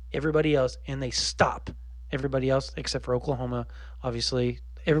everybody else and they stop everybody else except for Oklahoma. Obviously,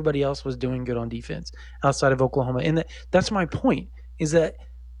 everybody else was doing good on defense outside of Oklahoma. And that's my point, is that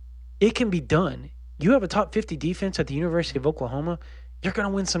it can be done. You have a top 50 defense at the University of Oklahoma, you're going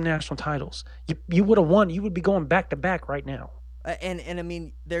to win some national titles. You would have won. You would be going back to back right now. And I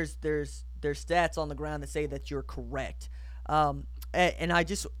mean, there's stats on the ground that say that you're correct. And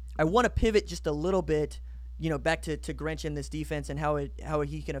I want to pivot just a little bit, back to Grinch and this defense and how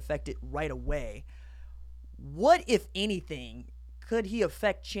he can affect it right away. What, if anything, could he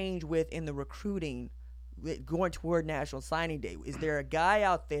affect change with in the recruiting going toward National Signing Day? Is there a guy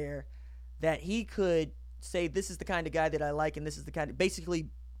out there that he could say, this is the kind of guy that I like, and this is the kind of, basically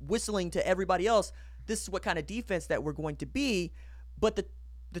whistling to everybody else, this is what kind of defense that we're going to be, but the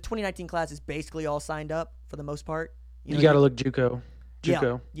 2019 class is basically all signed up for the most part. You got to look JUCO.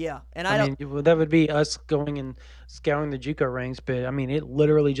 Yeah. And I mean, that would be us going and scouring the JUCO ranks, but I mean, it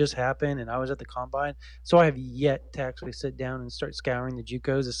literally just happened, and I was at the combine, so I have yet to actually sit down and start scouring the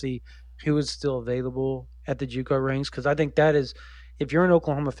JUCOs to see who is still available at the JUCO ranks, because I think that is, if you're an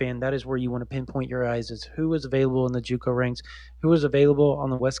Oklahoma fan, that is where you want to pinpoint your eyes, is who is available in the JUCO ranks, who is available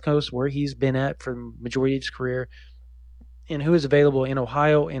on the West Coast where he's been at for the majority of his career, and who is available in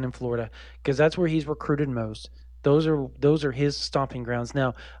Ohio and in Florida, because that's where he's recruited most. Those are his stomping grounds.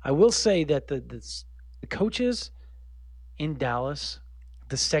 Now, I will say that the coaches in Dallas,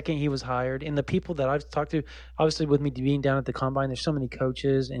 the second he was hired, and the people that I've talked to, obviously with me being down at the combine, there's so many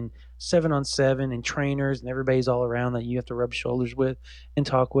coaches and 7-on-7 and trainers and everybody's all around that you have to rub shoulders with and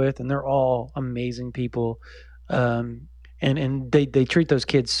talk with, and they're all amazing people, and they treat those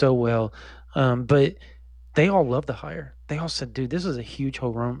kids so well, but they all love the hire. They all said, dude, this is a huge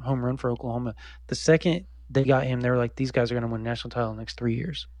home run for Oklahoma. The second they got him, they were like, these guys are going to win a national title in the next 3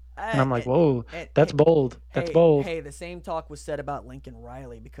 years. And I'm like, whoa, that's bold. That's bold. Hey, the same talk was said about Lincoln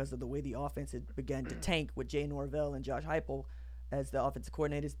Riley because of the way the offense had begun to tank with Jay Norvell and Josh Heupel as the offensive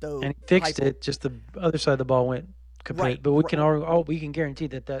coordinators. Though, and he fixed it. Just the other side of the ball went kaput. Right, but we can guarantee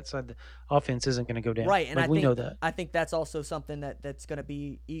that side of the offense isn't going to go down. Right, and we know that. I think that's also something that's going to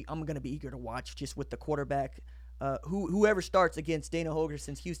be. I'm going to be eager to watch just with the quarterback. Whoever starts against Dana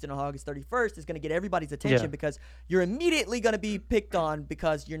Holgerson's Houston on August 31st is going to get everybody's attention because you're immediately going to be picked on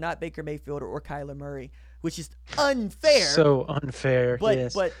because you're not Baker Mayfield or Kyler Murray. which is unfair. So unfair. But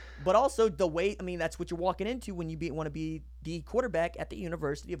yes. but also the way, I mean, that's what you're walking into when you want to be the quarterback at the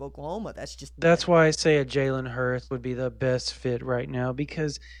University of Oklahoma. That's why I say a Jalen Hurts would be the best fit right now,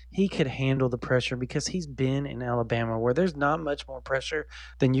 because he could handle the pressure, because he's been in Alabama where there's not much more pressure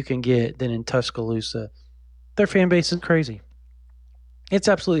than you can get than in Tuscaloosa. Their fan base is crazy. It's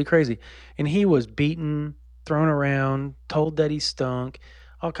absolutely crazy. And he was beaten, thrown around, told that he stunk,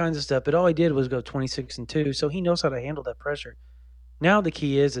 all kinds of stuff. But all he did was go 26-2, so he knows how to handle that pressure. Now the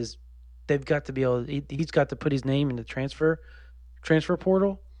key is they've got to be able. He's got to put his name in the transfer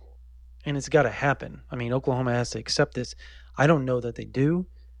portal, and it's got to happen. I mean, Oklahoma has to accept this. I don't know that they do,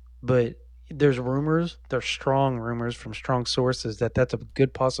 but there's rumors. There's strong rumors from strong sources that that's a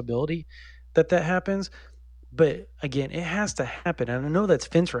good possibility that happens. But again, it has to happen. And I know that's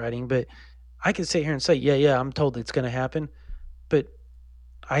fence riding, but I can sit here and say, yeah, I'm told it's going to happen, but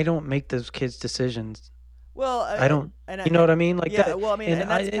I don't make those kids' decisions. Well, I don't. You know what I mean? Like yeah, that. well, I mean, and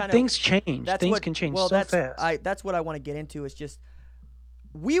that's kind of, things change. Things can change so fast. That's what I want to get into. Is just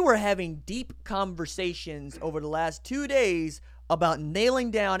we were having deep conversations over the last 2 days about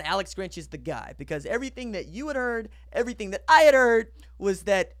nailing down Alex Grinch is the guy, because everything that you had heard, everything that I had heard was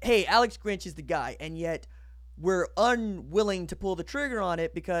that, hey, Alex Grinch is the guy, and yet we're unwilling to pull the trigger on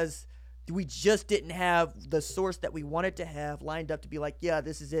it because we just didn't have the source that we wanted to have lined up to be like, yeah,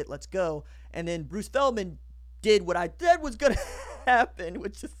 this is it, let's go. And then Bruce Feldman did what I said was going to happen,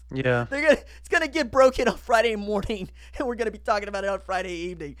 which is it's going to get broken on Friday morning, and we're going to be talking about it on Friday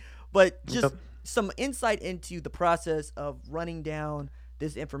evening. But just some insight into the process of running down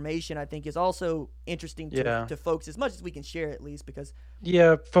this information, I think, is also interesting to folks, as much as we can share, at least, because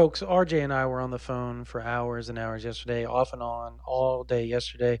folks, RJ and I were on the phone for hours and hours yesterday, off and on, all day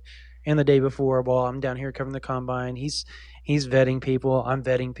yesterday and the day before. While I'm down here covering the combine, he's vetting people, I'm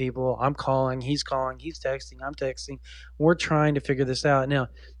vetting people, I'm calling, he's texting, I'm texting. We're trying to figure this out. Now,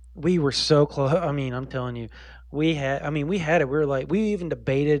 we were so close. I mean, I'm telling you, we had it. We were like, we even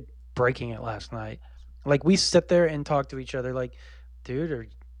debated breaking it last night. Like, we sit there and talk to each other like, dude, or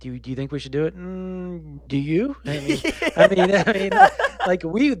do you think we should do it? Do you? I mean, like,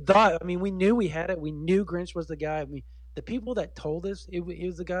 we thought. I mean, we knew we had it. We knew Grinch was the guy. I mean, the people that told us it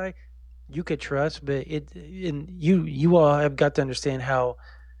was the guy you could trust, but you all have got to understand how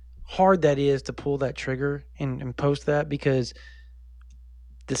hard that is to pull that trigger and post that, because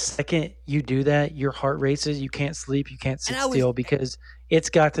the second you do that, your heart races. You can't sleep. You can't sit still, because it's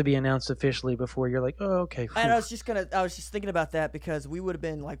got to be announced officially before you're like, oh, okay. And I was just thinking about that, because we would have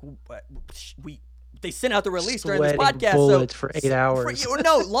been like, they sent out the release during this podcast, bullets for 8 hours.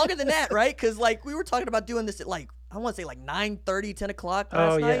 No, longer than that, right? Because like we were talking about doing this at like, I want to say like 9:30, 10 o'clock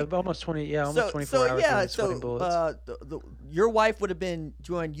last night. Almost 24 hours. Your wife would have been,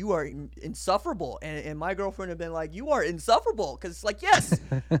 Joanne, you are insufferable, and my girlfriend would have been like, you are insufferable, because it's like, yes,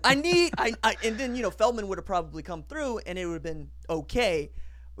 I and then Feldman would have probably come through, and it would have been okay,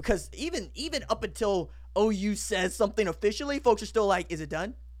 because even up until OU says something officially, folks are still like, is it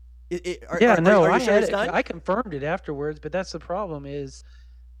done? Are you sure it's done? I confirmed it afterwards, but that's the problem, is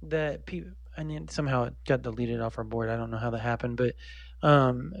that people. And then somehow it got deleted off our board. I don't know how that happened, but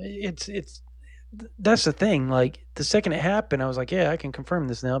that's the thing. Like, the second it happened, I was like, yeah, I can confirm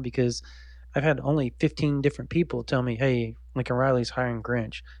this now, because I've had only 15 different people tell me, hey, Lincoln Riley's hiring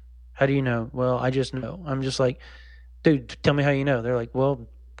Grinch. How do you know? Well, I just know. I'm just like, dude, tell me how you know. They're like, well,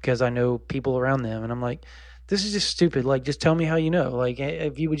 because I know people around them. And I'm like, this is just stupid. Like, just tell me how you know. Like,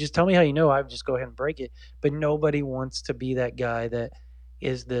 if you would just tell me how you know, I would just go ahead and break it. But nobody wants to be that guy that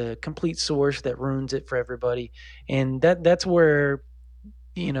is the complete source that ruins it for everybody. And that's where,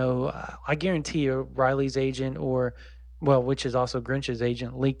 I guarantee you Riley's agent, which is also Grinch's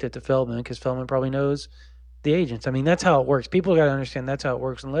agent, leaked it to Feldman, because Feldman probably knows the agents. I mean, that's how it works. People got to understand that's how it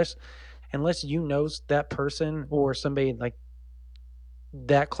works. Unless you know that person or somebody like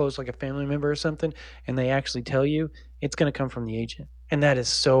that close, like a family member or something, and they actually tell you, it's going to come from the agent. And that is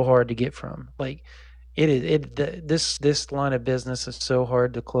so hard to get from. Like, this line of business is so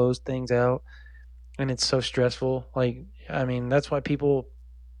hard to close things out, and it's so stressful. Like, I mean, that's why people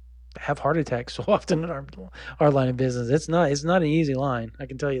have heart attacks so often in our line of business. It's not an easy line, I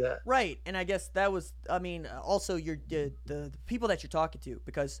can tell you that. Right, and I guess that was, I mean, also the people that you're talking to,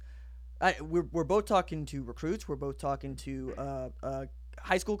 because we're both talking to recruits, we're both talking to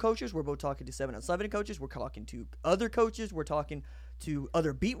high school coaches, we're both talking to 7-on-7 coaches, we're talking to other coaches, we're talking to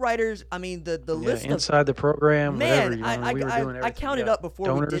other beat writers. I mean, the list inside the program, man, whatever, we were doing everything. I counted up before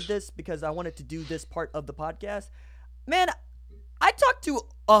donors. We did this, because I wanted to do this part of the podcast. Man, I talked to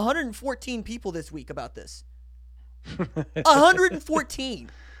 114 people this week about this. 114.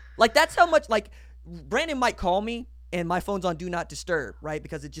 Like, that's how much, like, Brandon might call me and my phone's on do not disturb, right?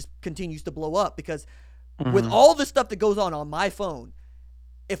 Because it just continues to blow up because with all the stuff that goes on my phone,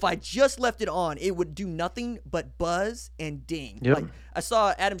 if I just left it on, it would do nothing but buzz and ding. Yep. Like I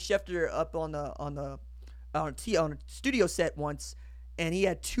saw Adam Schefter up on a studio set once, and he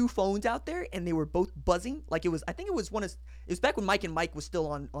had 2 phones out there, and they were both buzzing. Like I think it was back when Mike and Mike was still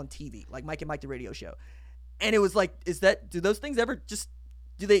on TV, like Mike and Mike the radio show, and it was like, do those things ever just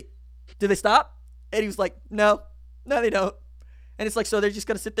do they stop? And he was like, no, they don't. And it's like, so they're just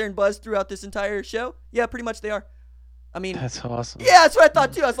gonna sit there and buzz throughout this entire show? Yeah, pretty much they are. I mean, that's awesome. Yeah, that's what I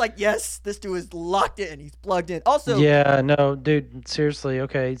thought too. I was like, yes, this dude is locked in. He's plugged in. Also, yeah, no, dude, seriously.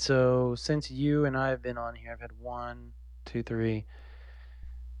 Okay, so since you and I have been on here, I've had 1, 2, 3.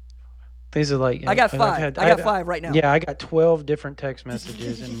 These are like I got 5. I got 5 right now. Yeah, I got 12 different text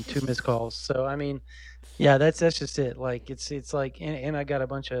messages and 2 missed calls. So I mean, yeah, that's just it. Like it's like, and I got a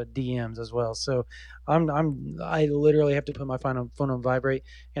bunch of DMs as well. So I literally have to put my phone on vibrate,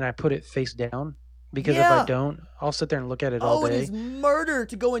 and I put it face down. Because if I don't, I'll sit there and look at it all day. It is murder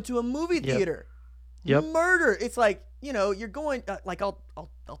to go into a movie theater. Yep. Murder. It's like, you're going like I'll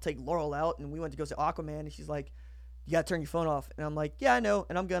take Laurel out, and we went to go see Aquaman, and she's like, "You gotta turn your phone off," and I'm like, "Yeah, I know,"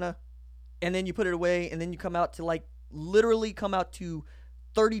 and I'm gonna. And then you put it away, and then you come out to literally come out to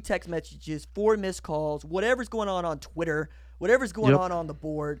 30 text messages, 4 missed calls, whatever's going on Twitter, whatever's going on the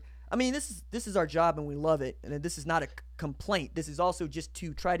board. I mean, this is our job, and we love it. And this is not a complaint. This is also just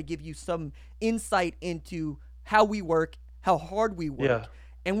to try to give you some insight into how we work, how hard we work. Yeah.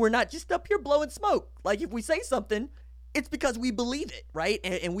 And we're not just up here blowing smoke. Like, if we say something, it's because we believe it, right?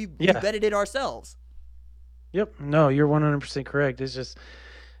 And we vetted it ourselves. Yep. No, you're 100% correct.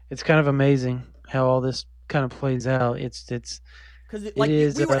 It's kind of amazing how all this kind of plays out. Because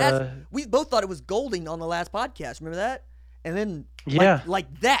we both thought it was Golding on the last podcast. Remember that? And then like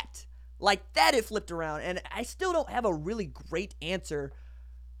that it flipped around, and I still don't have a really great answer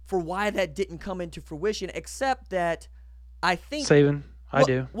for why that didn't come into fruition, except that I think Saban, I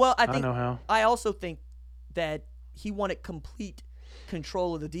do. Well, I know how. I also think that he wanted complete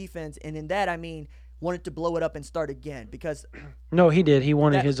control of the defense, and in that I mean wanted to blow it up and start again because no, he did. He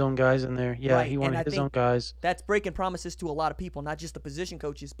wanted his own guys in there. Yeah, he wanted his own guys. That's breaking promises to a lot of people, not just the position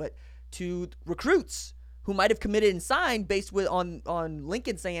coaches, but to recruits who might have committed and signed based on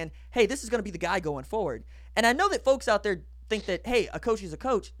Lincoln saying, hey, this is going to be the guy going forward. And I know that folks out there think that, hey, a coach is a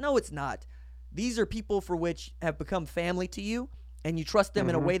coach. No, it's not. These are people for which have become family to you, and you trust them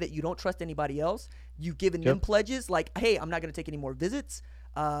in a way that you don't trust anybody else. You've given them pledges like, hey, I'm not going to take any more visits.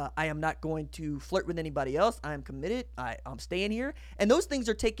 I am not going to flirt with anybody else. I am committed. I'm staying here. And those things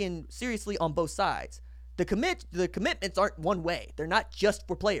are taken seriously on both sides. The commitments aren't one way. They're not just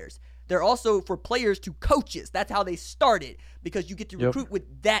for players. They're also for players to coaches. That's how they started, because you get to recruit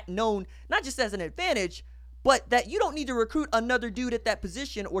with that known, not just as an advantage, but that you don't need to recruit another dude at that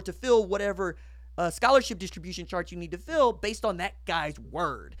position or to fill whatever scholarship distribution chart you need to fill based on that guy's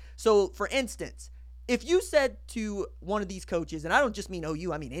word. So, for instance, if you said to one of these coaches, and I don't just mean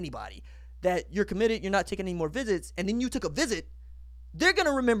OU, I mean anybody, that you're committed, you're not taking any more visits, and then you took a visit, they're going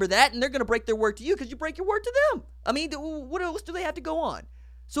to remember that, and they're going to break their word to you because you break your word to them. I mean, what else do they have to go on?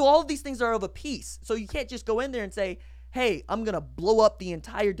 So all of these things are of a piece. So you can't just go in there and say, hey, I'm going to blow up the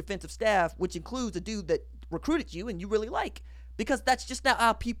entire defensive staff, which includes a dude that recruited you and you really like, because that's just not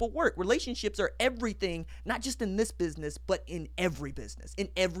how people work. Relationships are everything, not just in this business, but in every business, in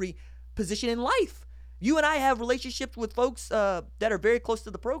every position in life. You and I have relationships with folks that are very close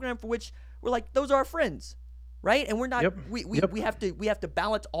to the program for which we're like, those are our friends, right? And we're not, we have to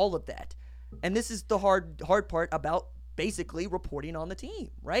balance all of that. And this is the hard part about basically reporting on the team,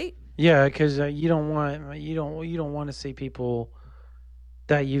 right? Yeah, because you don't want to see people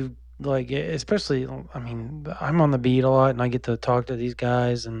that you like, especially. I mean, I'm on the beat a lot, and I get to talk to these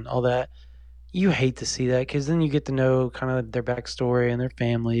guys and all that. You hate to see that because then you get to know kind of their backstory and their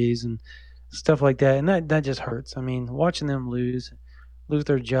families and stuff like that, and that just hurts. I mean, watching them lose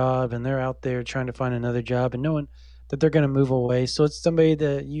their job, and they're out there trying to find another job, and knowing that they're going to move away. So it's somebody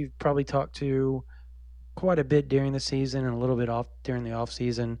that you've probably talked to quite a bit during the season and a little bit off during the off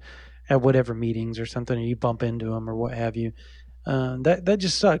season at whatever meetings or something, or you bump into them or what have you. That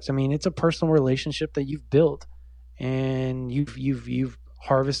just sucks. I mean, it's a personal relationship that you've built, and you've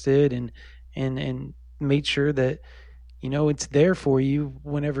harvested and made sure that it's there for you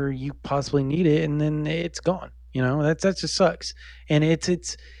whenever you possibly need it, and then it's gone. That just sucks. And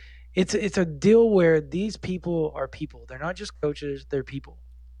it's a deal where these people are people. They're not just coaches, they're people.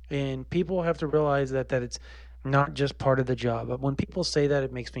 And people have to realize that it's not just part of the job. But when people say that,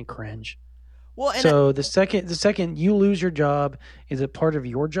 it makes me cringe. Well, the second you lose your job, is it part of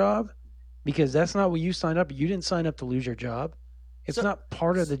your job? because that's not what you signed up. You didn't sign up to lose your job. It's not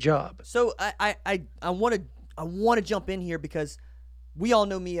part of the job. So I want to jump in here because we all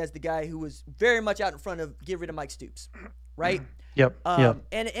know me as the guy who was very much out in front of get rid of Mike Stoops, right? Yep.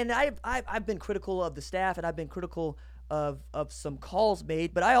 And I've been critical of the staff, and I've been critical of some calls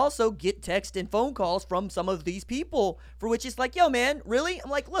made, but I also get text and phone calls from some of these people for which it's like, yo, man, really? I'm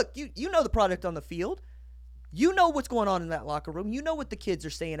like, look, you know the product on the field. You know what's going on in that locker room. You know what the kids are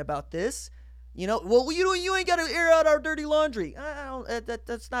saying about this. You know, well, you ain't got to air out our dirty laundry.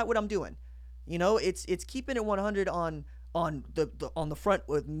 That's not what I'm doing. You know, it's keeping it 100 on the front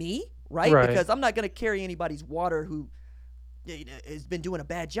with me, right? Because I'm not going to carry anybody's water who has been doing a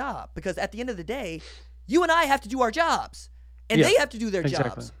bad job. Because at the end of the day, you and I have to do our jobs, and they have to do their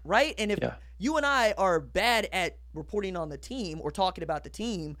jobs, right? And if you and I are bad at reporting on the team or talking about the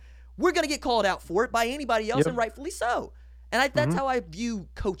team, we're going to get called out for it by anybody else, and rightfully so. And that's how I view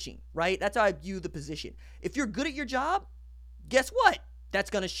coaching, right? That's how I view the position. If you're good at your job, guess what? That's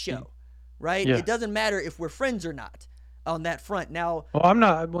going to show, right? It doesn't matter if we're friends or not on that front. Now, well, I'm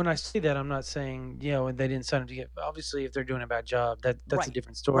not. When I say that, I'm not saying they didn't sign up to get. Obviously, if they're doing a bad job, that's a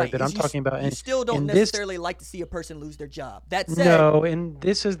different story. But I'm talking about. You still don't necessarily like to see a person lose their job. That said, no, and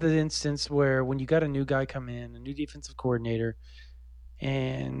this is the instance where when you got a new guy come in, a new defensive coordinator,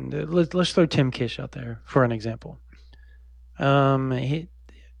 and let's throw Tim Kish out there for an example.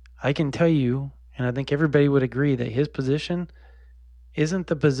 I can tell you, and I think everybody would agree that his position isn't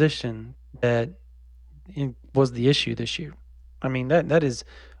the position that was the issue this year. I mean, that is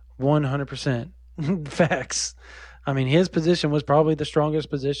 100% facts. I mean, his position was probably the strongest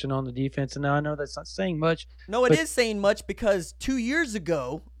position on the defense. And now I know that's not saying much. No, it is saying much because 2 years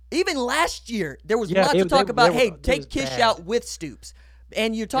ago, even last year, there was lots of talk about, hey, take Kish out with Stoops.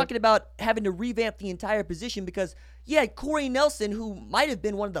 And you're talking about having to revamp the entire position because, Corey Nelson, who might have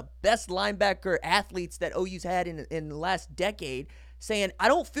been one of the best linebacker athletes that OU's had in the last decade, saying, I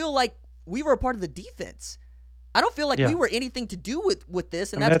don't feel like we were a part of the defense. I don't feel like we were anything to do with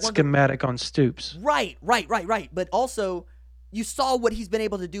this. And that's schematic on Stoops. Right. But also, you saw what he's been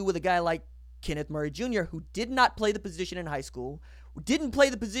able to do with a guy like Kenneth Murray Jr., who did not play the position in high school, didn't play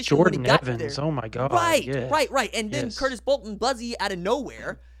the position Jordan when he got Evans, there. Oh my God. Right. And then Curtis Bolton, Buzzy out of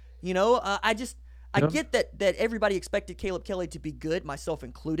nowhere. You know, I get that everybody expected Caleb Kelly to be good, myself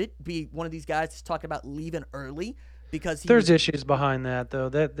included, be one of these guys that's talking about leaving early because there's issues behind that though.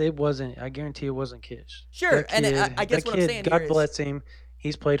 That it wasn't. I guarantee it wasn't Kish. Sure, and I guess what I'm saying God here bless him.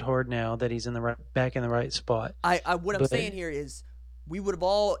 He's played hard now that he's in the back in the right spot. What I'm saying here is we would have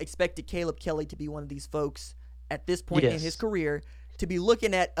all expected Caleb Kelly to be one of these folks at this point in his career to be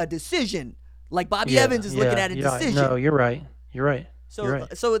looking at a decision like Bobby Evans is looking at a decision. No, you're right.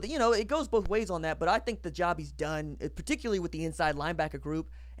 So it goes both ways on that, but I think the job he's done, particularly with the inside linebacker group,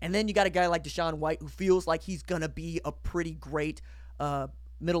 and then you got a guy like Deshaun White who feels like he's going to be a pretty great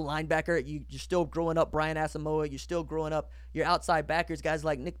middle linebacker. You're still growing up Brian Asamoah. You're still growing up your outside backers, guys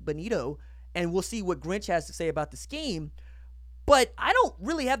like Nick Bonito, and we'll see what Grinch has to say about the scheme. But I don't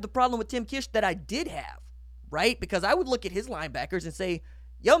really have the problem with Tim Kish that I did have, right? Because I would look at his linebackers and say,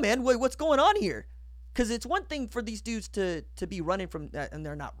 yo, man, what's going on here? Because it's one thing for these dudes to be running from, and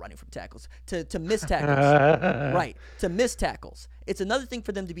they're not running from tackles, to miss tackles, right? To miss tackles. It's another thing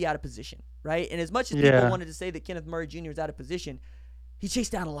for them to be out of position, right? And as much as people wanted to say that Kenneth Murray Jr. is out of position, he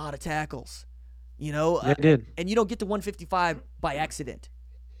chased down a lot of tackles, you know? He did. And you don't get to 155 by accident.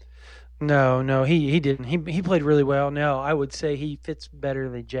 No, he didn't. He played really well. Now, I would say he fits better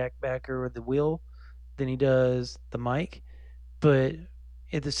the Jack Backer or the Will than he does the Mike, but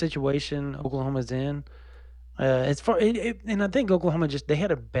in the situation Oklahoma's in, and I think Oklahoma they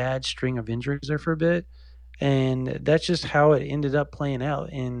had a bad string of injuries there for a bit, and that's just how it ended up playing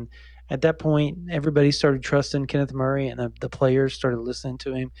out. And at that point, everybody started trusting Kenneth Murray, and the players started listening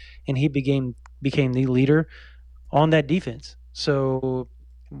to him, and he became the leader on that defense. So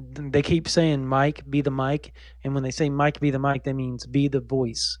they keep saying Mike, be the Mike, and when they say Mike, be the Mike, that means be the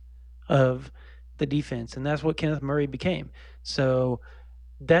voice of the defense, and that's what Kenneth Murray became. So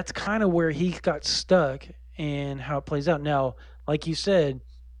that's kind of where he got stuck and how it plays out. Now, like you said,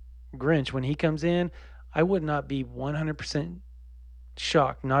 Grinch, when he comes in, I would not be 100%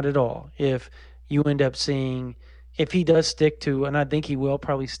 shocked, not at all, if you end up seeing, if he does stick to, and I think he will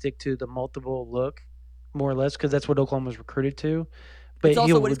probably stick to the multiple look, more or less, because that's what Oklahoma's recruited to. But it's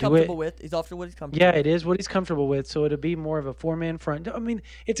also what he's comfortable with. It's often what he's comfortable with. Yeah, it is what he's comfortable with. So it'll be more of a four-man front. I mean,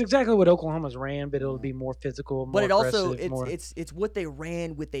 it's exactly what Oklahoma's ran, but it'll be more physical, more aggressive. But it's what they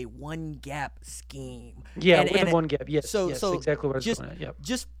ran with a one-gap scheme. Yeah, with a one-gap. Yes, so exactly what I was going at. Yep.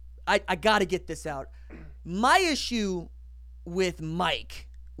 I got to get this out. My issue with Mike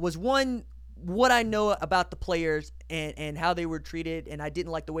was one, what I know about the players and how they were treated, and I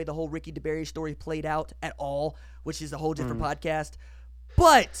didn't like the way the whole Ricky DeBerry story played out at all, which is a whole different podcast.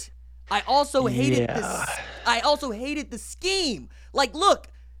 But I also hated this. I also hated the scheme. Like, look,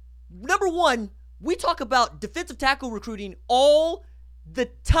 number one, we talk about defensive tackle recruiting all the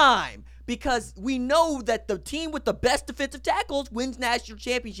time because we know that the team with the best defensive tackles wins national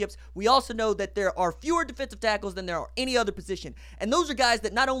championships. We also know that there are fewer defensive tackles than there are any other position. And those are guys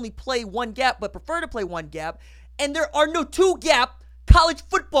that not only play one gap, but prefer to play one gap. And there are no two gap college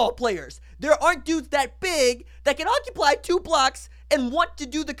football players. There aren't dudes that big that can occupy two blocks and want to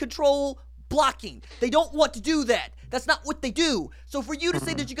do the control blocking. They don't want to do that. That's not what they do. So for you to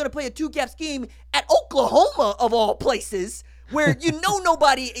say that you're going to play a two-gap scheme at Oklahoma, of all places, where you know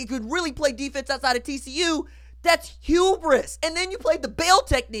nobody could really play defense outside of TCU, that's hubris. And then you played the bail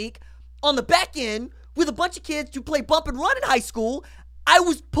technique on the back end with a bunch of kids who play bump and run in high school. I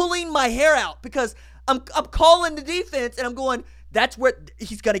was pulling my hair out because I'm calling the defense and I'm going, that's where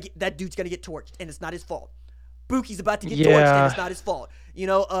that dude's going to get torched, and it's not his fault. Buki's about to get torched, and it's not his fault. You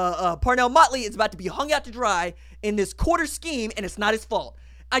know, Parnell Motley is about to be hung out to dry in this quarter scheme, and it's not his fault.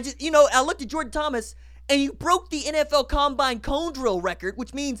 I looked at Jordan Thomas, and you broke the NFL Combine cone drill record,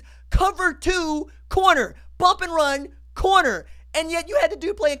 which means cover 2, corner, bump and run, corner. And yet you had the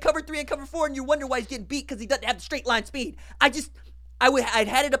dude playing cover 3 and cover 4, and you wonder why he's getting beat because he doesn't have the straight line speed. I'd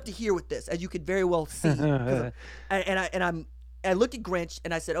had it up to here with this, as you could very well see. I looked at Grinch,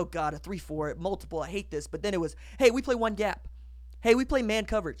 and I said, oh, God, a 3-4, multiple. I hate this. But then it was, hey, we play one gap. Hey, we play man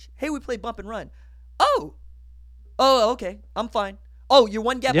coverage. Hey, we play bump and run. Oh, okay. I'm fine. Oh, your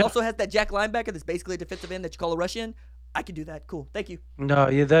one gap also has that jack linebacker that's basically a defensive end that you call a rush in? I can do that. Cool. Thank you. No,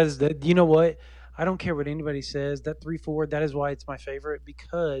 yeah, that. You know what? I don't care what anybody says. That 3-4, that is why it's my favorite,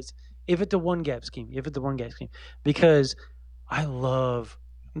 because if it's a one gap scheme, because I love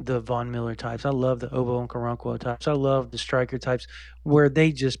the Von Miller types. I love the Obo and Karanko types. I love the striker types where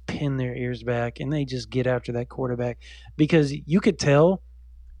they just pin their ears back and they just get after that quarterback, because you could tell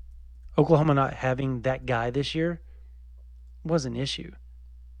Oklahoma not having that guy this year was an issue,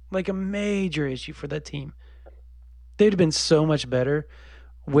 like a major issue for that team. They'd have been so much better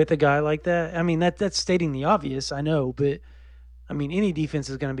with a guy like that. I mean, that's stating the obvious, I know, but I mean, any defense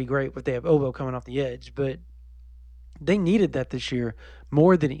is going to be great if they have Obo coming off the edge, but they needed that this year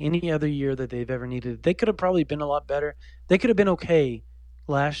more than any other year that they've ever needed. They could have probably been a lot better. They could have been okay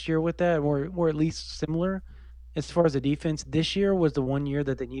last year with that, or at least similar as far as the defense. This year was the one year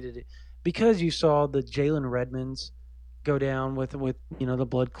that they needed it, because you saw the Jalen Redmonds go down with the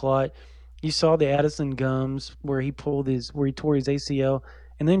blood clot. You saw the Addison Gums where he tore his ACL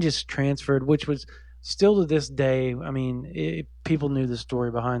and then just transferred, which was still to this day. I mean, people knew the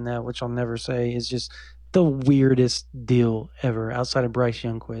story behind that, which I'll never say, is just the weirdest deal ever outside of Bryce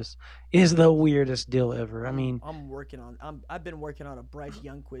Youngquist. Is the weirdest deal ever. I mean, I've been working on a Bryce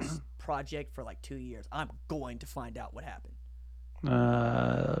Youngquist project for like 2 years. I'm going to find out what happened.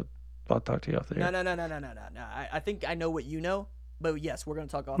 I'll talk to you off there. No. I think I know what you know, but yes, we're going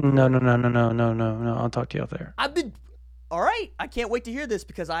to talk off. No. I'll talk to you off there. All right. I can't wait to hear this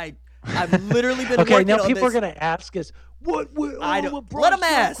because I've literally been okay, working now on people this. are going to ask us, what will I don't. Let them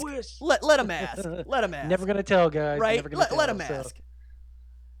ask. Let them ask. Let them ask. Never going to tell, guys. Right? Let them so. ask.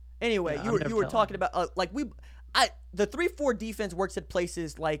 Anyway, Yeah, you were talking about the 3-4 defense works at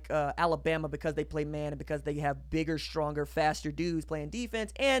places like Alabama because they play man and because they have bigger, stronger, faster dudes playing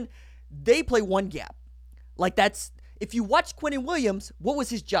defense, and they play one gap. Like, that's, if you watch Quinnen Williams, what was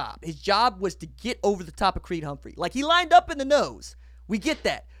his job? His job was to get over the top of Creed Humphrey. Like, he lined up in the nose. We get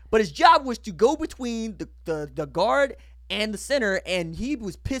that. But his job was to go between the guard and the center, and he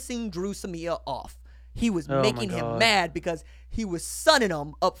was pissing Drew Samia off. He was making him mad because he was sunning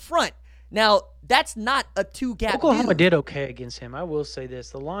him up front. Now, that's not a two-gap Oklahoma dude. did okay against him. I will say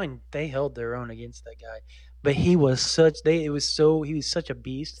this. The line, they held their own against that guy. But he was such a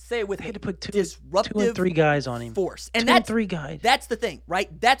beast. Say it with they me. had to put two Disruptive and three guys on him. Force. And two and three guys. That's the thing,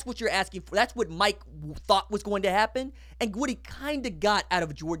 right? That's what you're asking for. That's what Mike thought was going to happen and what he kind of got out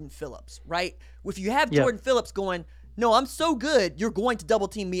of Jordan Phillips, right? If you have Jordan Phillips going, no, I'm so good, you're going to double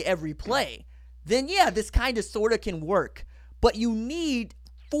team me every play, then yeah, this kind of sort of can work. But you need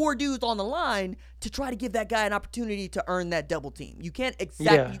 4 dudes on the line to try to give that guy an opportunity to earn that double team. You can't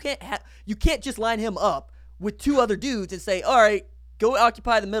you can't just line him up with 2 other dudes and say, all right, go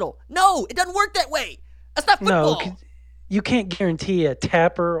occupy the middle. No, it doesn't work that way. That's not football. No, you can't guarantee a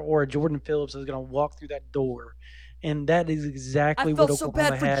Tapper or a Jordan Phillips is going to walk through that door. And that is exactly what Oklahoma had. I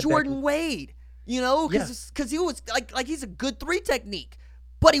felt so bad for Jordan Wade, because he was like he's a good 3 technique.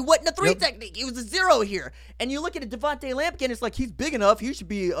 but he wasn't a 3 Yep. technique. He was a 0 here. And you look at Devontae Lampkin, it's like he's big enough. He should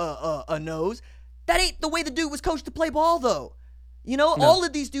be a nose. That ain't the way the dude was coached to play ball, though. You know, all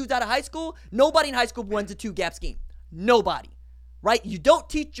of these dudes out of high school, nobody in high school runs a 2-gap scheme. Nobody, right? You don't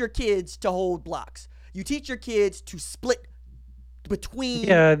teach your kids to hold blocks. You teach your kids to split between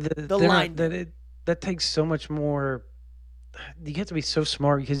the line. That takes so much more. You have to be so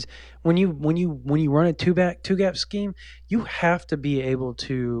smart because when you run a two-gap scheme, you have to be able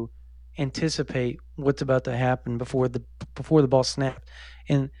to anticipate what's about to happen before the ball snaps.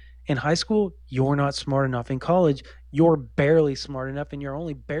 And in high school, you're not smart enough. In college, you're barely smart enough, and you're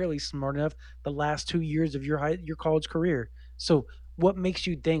only barely smart enough the last 2 years of your college career. So what makes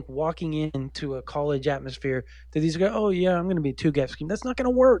you think walking into a college atmosphere that these guys, oh, yeah, I'm going to be a 2-gap scheme? That's not going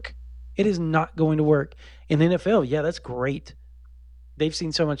to work. It is not going to work. In the NFL, yeah, that's great. They've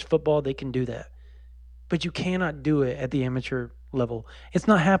seen so much football, they can do that. But you cannot do it at the amateur level. It's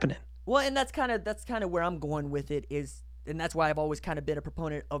not happening. Well, and that's kind of where I'm going with it is, and that's why I've always kind of been a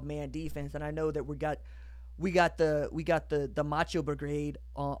proponent of man defense. And I know that we got the Macho Brigade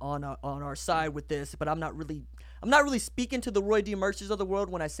on our side with this, but I'm not really speaking to the Roy D. Mercers of the world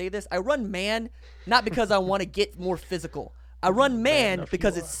when I say this. I run man not because I want to get more physical. I run man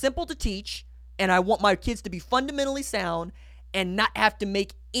because it's simple to teach, and I want my kids to be fundamentally sound and not have to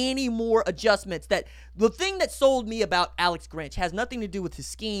make any more adjustments. That the thing that sold me about Alex Grinch has nothing to do with his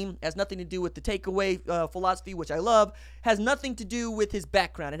scheme, has nothing to do with the takeaway philosophy, which I love, has nothing to do with his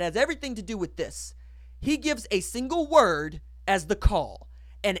background. It has everything to do with this. He gives a single word as the call,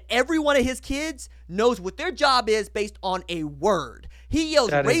 and every one of his kids knows what their job is based on a word. He yells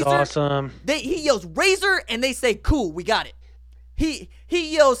That razor. is awesome. He yells razor, and they say, cool, we got it. He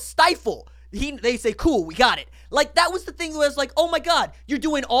yells stifle. They say, cool, we got it. Like, that was the thing where it's like, oh my God, you're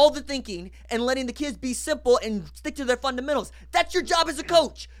doing all the thinking and letting the kids be simple and stick to their fundamentals. That's your job as a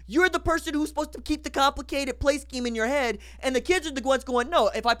coach. You're the person who's supposed to keep the complicated play scheme in your head, and the kids are the ones going, no,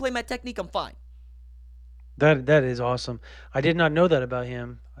 if I play my technique, I'm fine. That is awesome. I did not know that about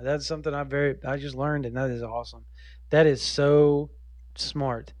him. That's something I just learned, and that is awesome. That is so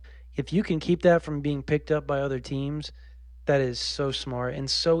smart. If you can keep that from being picked up by other teams, that is so smart and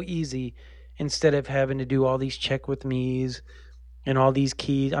so easy instead of having to do all these check with me's and all these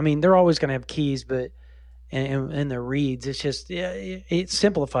keys. I mean, they're always going to have keys, but and the reads, it's just, yeah, it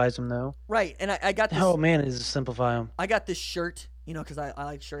simplifies them though. Right, and I got this. Oh man, does it simplify them? I got this shirt, because I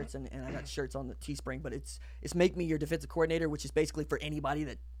like shirts, and I got shirts on the Teespring, but it's Make Me Your Defensive Coordinator, which is basically for anybody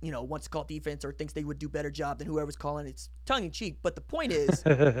that, wants to call defense or thinks they would do better job than whoever's calling. It's tongue-in-cheek, but the point is,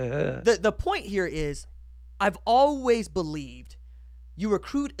 the point here is, I've always believed you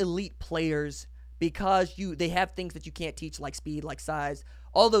recruit elite players because they have things that you can't teach, like speed, like size,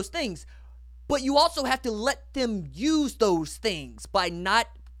 all those things, but you also have to let them use those things by not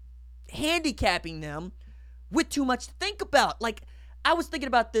handicapping them with too much to think about. Like, I was thinking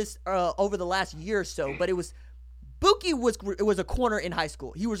about this over the last year or so, but Buki was a corner in high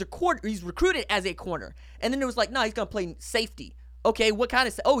school. He's recruited as a corner, and then it was like, no, he's gonna play safety. Okay, what kind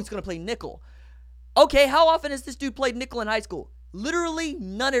of? Oh, he's gonna play nickel. Okay, how often has this dude played nickel in high school? Literally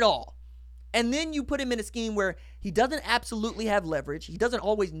none at all. And then you put him in a scheme where he doesn't absolutely have leverage. He doesn't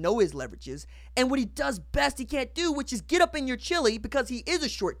always know his leverages. And what he does best he can't do, which is get up in your chili because he is a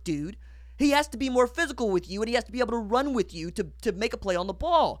short dude. He has to be more physical with you, and he has to be able to run with you to make a play on the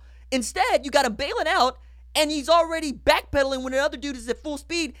ball. Instead, you got him bailing out, and he's already backpedaling when another dude is at full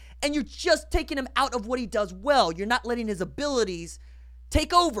speed, and you're just taking him out of what he does well. You're not letting his abilities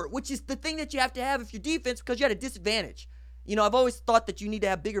take over, which is the thing that you have to have if you're defense, because you're at a disadvantage. I've always thought that you need to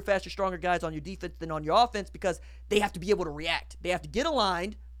have bigger, faster, stronger guys on your defense than on your offense because they have to be able to react. They have to get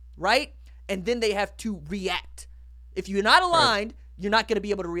aligned, right? And then they have to react. If you're not aligned, you're not going to be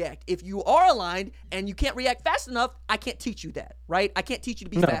able to react. If you are aligned and you can't react fast enough, I can't teach you that, right? I can't teach you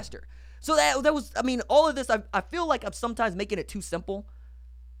to be faster. So that was, all of this, I feel like I'm sometimes making it too simple,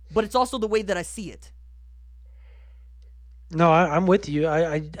 but it's also the way that I see it. No, I'm with you.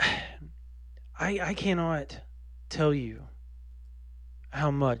 I cannot tell you how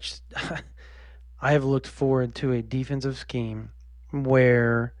much I have looked forward to a defensive scheme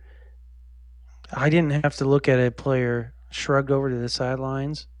where I didn't have to look at a player shrugged over to the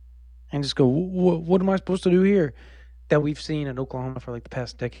sidelines and just go, what am I supposed to do here? That we've seen in Oklahoma for like the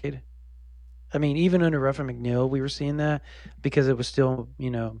past decade. I mean, even under Ruffin McNeil, we were seeing that because it was still,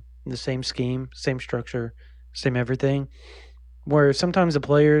 the same scheme, same structure, same everything, where sometimes the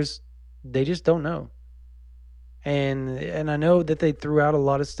players, they just don't know. And I know that they threw out a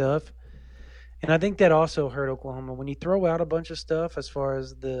lot of stuff. And I think that also hurt Oklahoma. When you throw out a bunch of stuff as far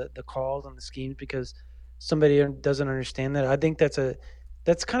as the calls and the schemes because somebody doesn't understand that, I think that's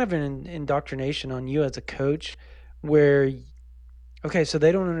that's kind of an indoctrination on you as a coach where, okay, so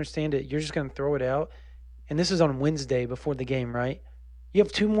they don't understand it. You're just going to throw it out. And this is on Wednesday before the game, right? You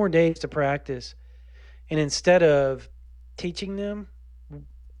have 2 more days to practice. And instead of teaching them,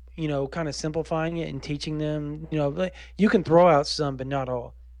 kind of simplifying it and teaching them, like, you can throw out some, but not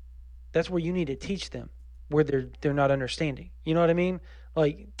all. That's where you need to teach them where they're not understanding. You know what I mean?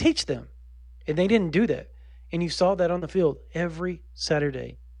 Like, teach them. And they didn't do that. And you saw that on the field every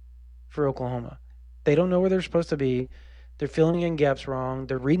Saturday for Oklahoma. They don't know where they're supposed to be. They're filling in gaps wrong.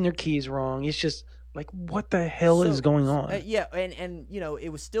 They're reading their keys wrong. It's just like, what the hell is going on? And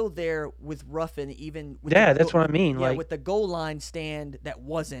it was still there with Ruffin, even with that's what I mean. Yeah, like, with the goal line stand that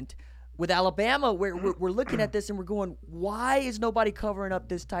wasn't. With Alabama, we're looking at this and we're going, why is nobody covering up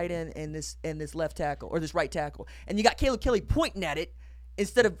this tight end and this left tackle or this right tackle? And you got Caleb Kelly pointing at it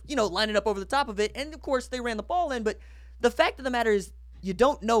instead of lining up over the top of it. And of course they ran the ball in, but the fact of the matter is you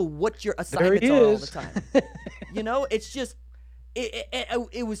don't know what your assignments are all the time. It's just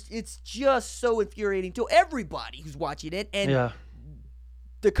it's just so infuriating to everybody who's watching it, and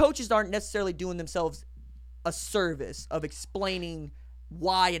the coaches aren't necessarily doing themselves a service of explaining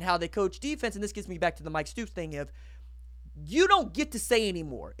why and how they coach defense. And this gets me back to the Mike Stoops thing of you don't get to say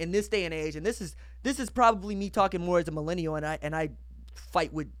anymore in this day and age. And this is probably me talking more as a millennial, and I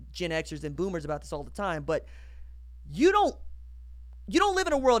fight with Gen Xers and Boomers about this all the time. But you don't live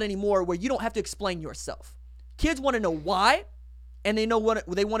in a world anymore where you don't have to explain yourself. Kids want to know why, and they want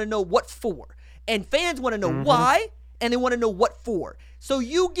to know what for. And fans want to know why, and they want to know what for. So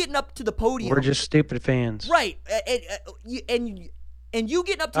you getting up to the podium. We're just stupid fans. Right. And you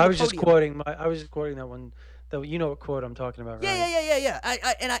getting up to the podium. I was just quoting that one. What quote I'm talking about, right? Yeah.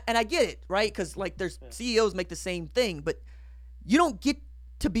 I get it, right? Because there's CEOs make the same thing, but you don't get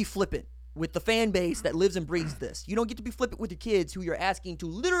to be flippant with the fan base that lives and breathes this. You don't get to be flippant with your kids who you're asking to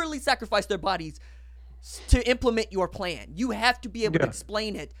literally sacrifice their bodies to implement your plan. You have to be able to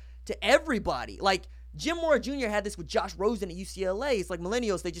explain it to everybody. Like Jim Mora Jr. had this with Josh Rosen at UCLA. It's like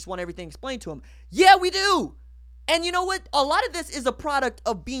millennials, they just want everything explained to them. Yeah, we do. And you know what? A lot of this is a product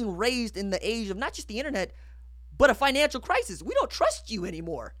of being raised in the age of not just the internet, but a financial crisis. We don't trust you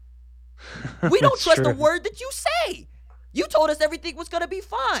anymore. We don't trust a word that you say. You told us everything was going to be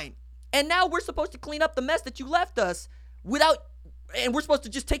fine. And now we're supposed to clean up the mess that you left us and we're supposed to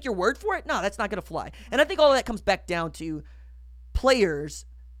just take your word for it? No, that's not going to fly. And I think all of that comes back down to players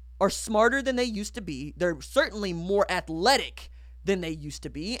are smarter than they used to be. They're certainly more athletic than they used to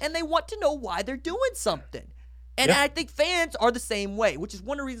be, and they want to know why they're doing something. And I think fans are the same way, which is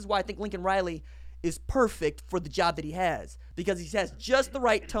one of the reasons why I think Lincoln Riley is perfect for the job that he has, because he has just the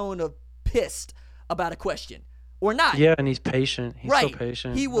right tone of pissed about a question or not. Yeah, and he's patient. He's so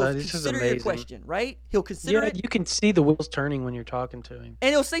patient. He will consider your question, right? He'll consider it. You can see the wheels turning when you're talking to him.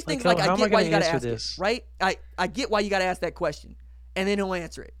 And he'll say things like, I get why you got to ask this, right? I get why you got to ask that question. And then he'll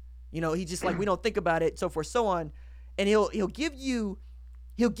answer it. He's just like, we don't think about it, so forth, so on. And he'll give you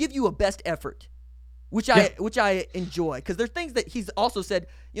a best effort, which I enjoy, because there's things that he's also said,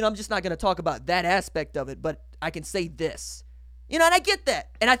 I'm just not going to talk about that aspect of it, but I can say this. And I get that.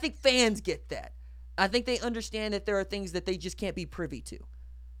 And I think fans get that. I think they understand that there are things that they just can't be privy to.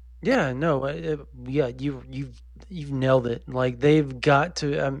 Yeah, no, you've nailed it. Like, they've got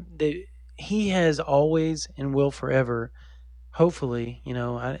to. He has always and will forever, hopefully,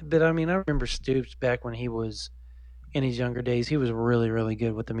 But I remember Stoops back when he was in his younger days. He was really, really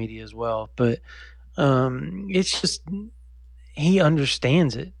good with the media as well. But it's just he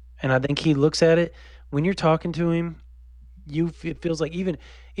understands it, and I think he looks at it when you're talking to him. It feels like even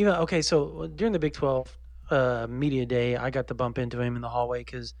okay. So during the Big 12 media day, I got to bump into him in the hallway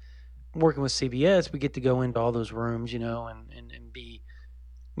because working with CBS, we get to go into all those rooms, and be,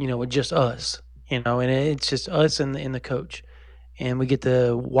 with just us, and it's just us and the coach, and we get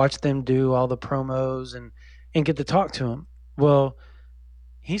to watch them do all the promos and get to talk to him. Well,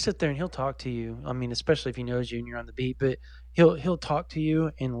 he sits there and he'll talk to you. Especially if he knows you and you're on the beat, but he'll talk to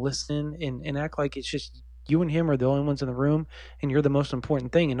you and listen and act like it's just you and him are the only ones in the room and you're the most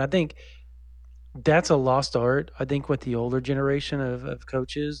important thing. And I think that's a lost art. I think with the older generation of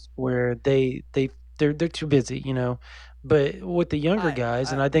coaches where they're too busy, but with the younger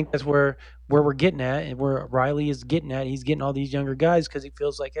guys, and I think that's where we're getting at and where Riley is getting at. He's getting all these younger guys because he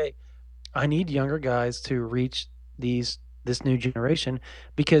feels like, hey, I need younger guys to reach this new generation,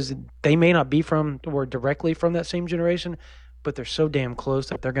 because they may not be from or directly from that same generation, but they're so damn close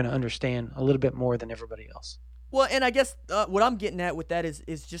that they're going to understand a little bit more than everybody else. Well, and I guess what I'm getting at with that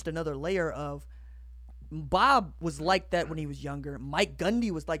is just another layer of Bob was like that when he was younger. Mike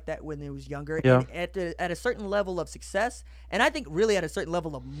Gundy was like that when he was younger. Yeah. And at a certain level of success, and I think really at a certain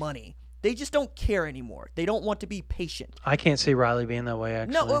level of money, they just don't care anymore. They don't want to be patient. I can't see Riley being that way,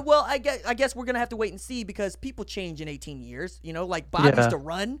 actually. No, well, I guess we're going to have to wait and see because people change in 18 years. You know, like Bob used to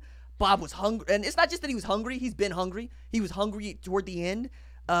run. Bob was hungry. And it's not just that he was hungry. He's been hungry. He was hungry toward the end.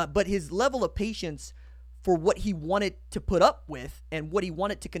 But his level of patience for what he wanted to put up with and what he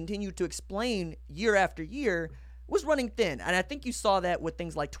wanted to continue to explain year after year was running thin. And I think you saw that with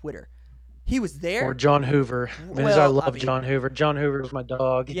things like Twitter. He was there. Or John Hoover. I love John Hoover. John Hoover was my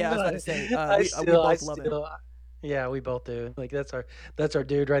dog. Yeah, I was about to say, we both love him. Yeah, we both do. Like that's our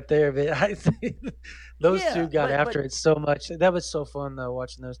dude right there. But I think those two got after it so much. That was so fun though,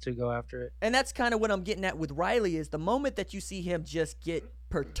 watching those two go after it. And that's kind of what I'm getting at with Riley is the moment that you see him just get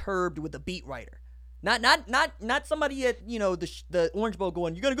perturbed with a beat writer. Not somebody at the Orange Bowl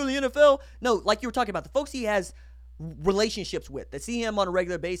going, you gotta go to the NFL. No, like you were talking about, the folks he has relationships with that see him on a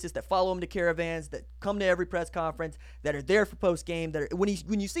regular basis, that follow him to caravans, that come to every press conference, that are there for post game. That are, when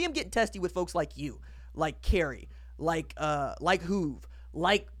you see him getting testy with folks like you, like Carey, like Hoove,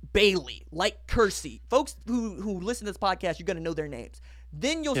 like Bailey, like Kersey, folks who listen to this podcast, you're gonna know their names.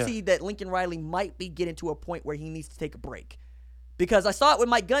 Then you'll see that Lincoln Riley might be getting to a point where he needs to take a break. Because I saw it with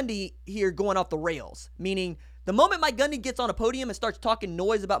Mike Gundy here going off the rails, meaning the moment Mike Gundy gets on a podium and starts talking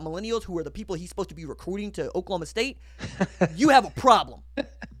noise about millennials who are the people he's supposed to be recruiting to Oklahoma State, you have a problem.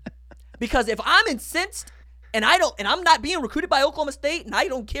 Because if I'm incensed and I'm not being recruited by Oklahoma State and I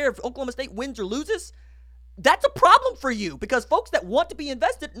don't care if Oklahoma State wins or loses, that's a problem for you because folks that want to be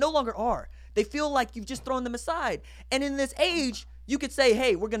invested no longer are. They feel like you've just thrown them aside. And in this age, you could say,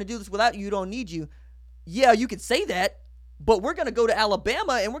 hey, we're going to do this without you. You don't need you. Yeah, you could say that. But we're going to go to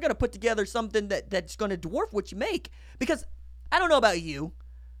Alabama and we're going to put together something that's going to dwarf what you make. Because I don't know about you,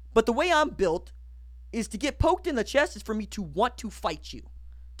 but the way I'm built is to get poked in the chest is for me to want to fight you.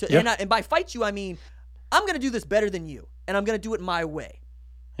 And by fight you, I mean, I'm going to do this better than you. And I'm going to do it my way.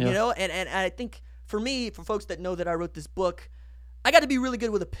 Yeah. You know, and I think for me, for folks that know that I wrote this book, I got to be really good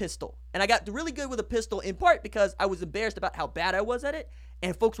with a pistol. And I got really good with a pistol in part because I was embarrassed about how bad I was at it.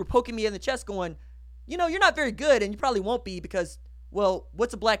 And folks were poking me in the chest going, you know, you're not very good, and you probably won't be because, well,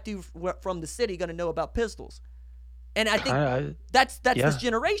 what's a black dude from the city going to know about pistols? And I think that's this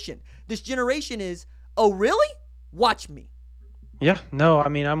generation. This generation is, oh, really? Watch me. Yeah, no, I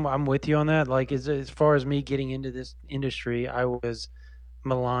mean, I'm with you on that. Like, as far as me getting into this industry, I was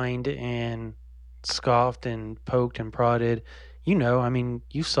maligned and scoffed and poked and prodded. You know, I mean,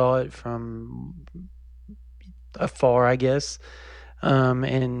 you saw it from afar, I guess.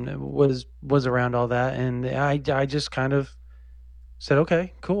 And was around all that, and I just kind of said,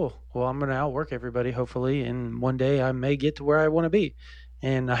 okay, cool. Well, I'm gonna outwork everybody, hopefully, and one day I may get to where I want to be.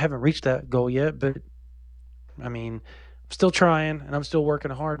 And I haven't reached that goal yet, but I mean, I'm still trying, and I'm still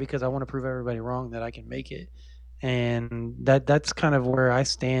working hard because I want to prove everybody wrong that I can make it. And that's kind of where I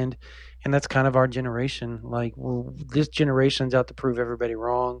stand, and that's kind of our generation. Like, this generation's out to prove everybody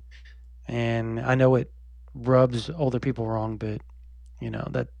wrong, and I know it rubs older people wrong, but you know,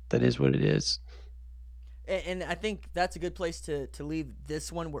 that is what it is. And I think that's a good place to leave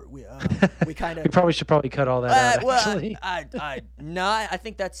this one where we kind of we probably should cut all that out. Well, actually. I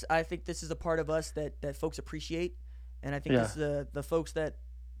think this is a part of us that folks appreciate, and I think this is the folks that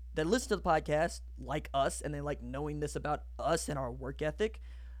listen to the podcast like us, and they like knowing this about us and our work ethic,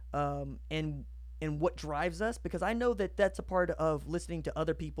 and what drives us. Because I know that's a part of listening to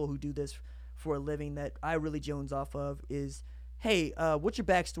other people who do this for a living that I really jones off of is, hey, what's your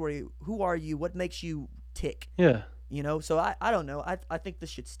backstory? Who are you? What makes you tick? Yeah. You know, so I don't know. I think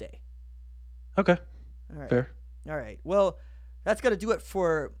this should stay. Okay. All right. Fair. All right. Well, that's going to do it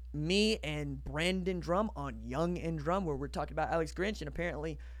for me and Brandon Drum on Young and Drum, where we're talking about Alex Grinch and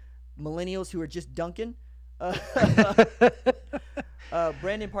apparently millennials who are just dunking.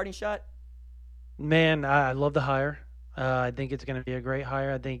 Brandon, parting shot? Man, I love the hire. I think it's going to be a great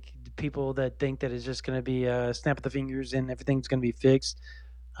hire. I think people that think that it's just going to be a snap of the fingers and everything's going to be fixed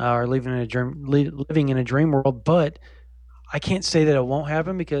are living in a dream world. But I can't say that it won't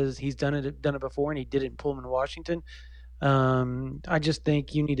happen because he's done it before and he did it in Pullman, Washington. I just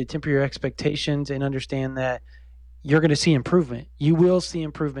think you need to temper your expectations and understand that you're going to see improvement. You will see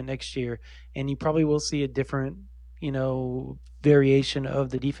improvement next year, and you probably will see a different, variation of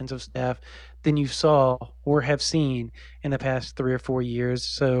the defensive staff than you saw or have seen in the past 3 or 4 years.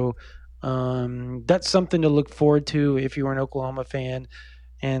 So that's something to look forward to if you're an Oklahoma fan.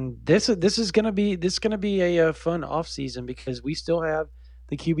 And this is going to be a fun offseason because we still have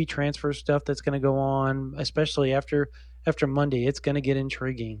the QB transfer stuff that's going to go on, especially after Monday. It's going to get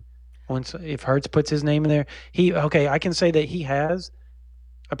intriguing Once if Hurts puts his name in there, I can say that he has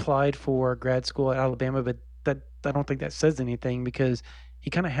applied for grad school at Alabama, but that I don't think that says anything because he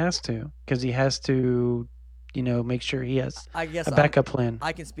kind of has to because he has to, make sure he has I guess a backup plan.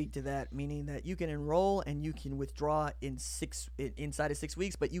 I can speak to that, meaning that you can enroll and you can withdraw inside of 6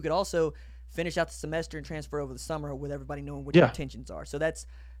 weeks, but you could also finish out the semester and transfer over the summer with everybody knowing what your intentions are. So that's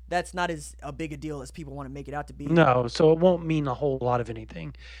not as a big a deal as people want to make it out to be. No, so it won't mean a whole lot of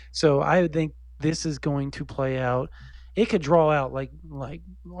anything. So I think this is going to play out. It could draw out like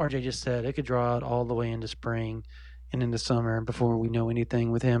RJ just said. It could draw out all the way into spring and into summer before we know anything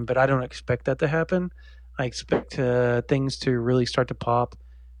with him. But I don't expect that to happen. I expect things to really start to pop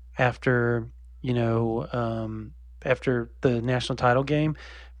after after the national title game,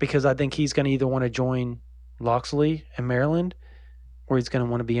 because I think he's going to either want to join Loxley in Maryland or he's going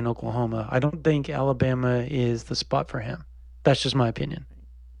to want to be in Oklahoma. I don't think Alabama is the spot for him. That's just my opinion.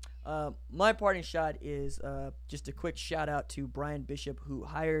 My parting shot is just a quick shout out to Brian Bishop, who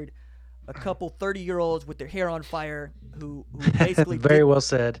hired a couple 30-year-olds with their hair on fire who basically well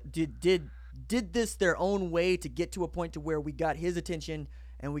said. Did this their own way to get to a point to where we got his attention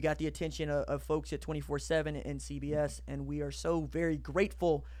and we got the attention of folks at 24/7 and CBS, and we are so very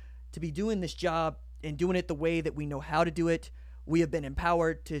grateful to be doing this job and doing it the way that we know how to do it. We have been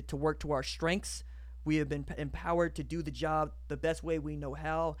empowered to work to our strengths. We have been empowered to do the job the best way we know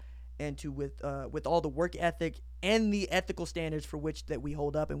how, and to with all the work ethic and the ethical standards for which that we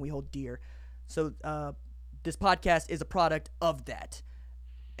hold up and we hold dear. So this podcast is a product of that.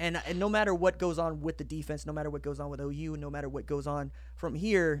 And no matter what goes on with the defense, no matter what goes on with OU, no matter what goes on from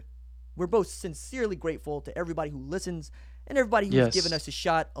here, we're both sincerely grateful to everybody who listens and everybody who's given us a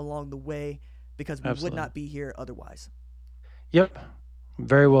shot along the way, because we would not be here otherwise. Yep.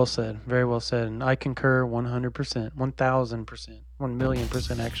 Very well said. Very well said. And I concur 100%, 1,000%,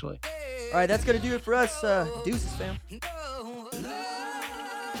 1,000,000% actually. All right, that's going to do it for us. Deuces, fam.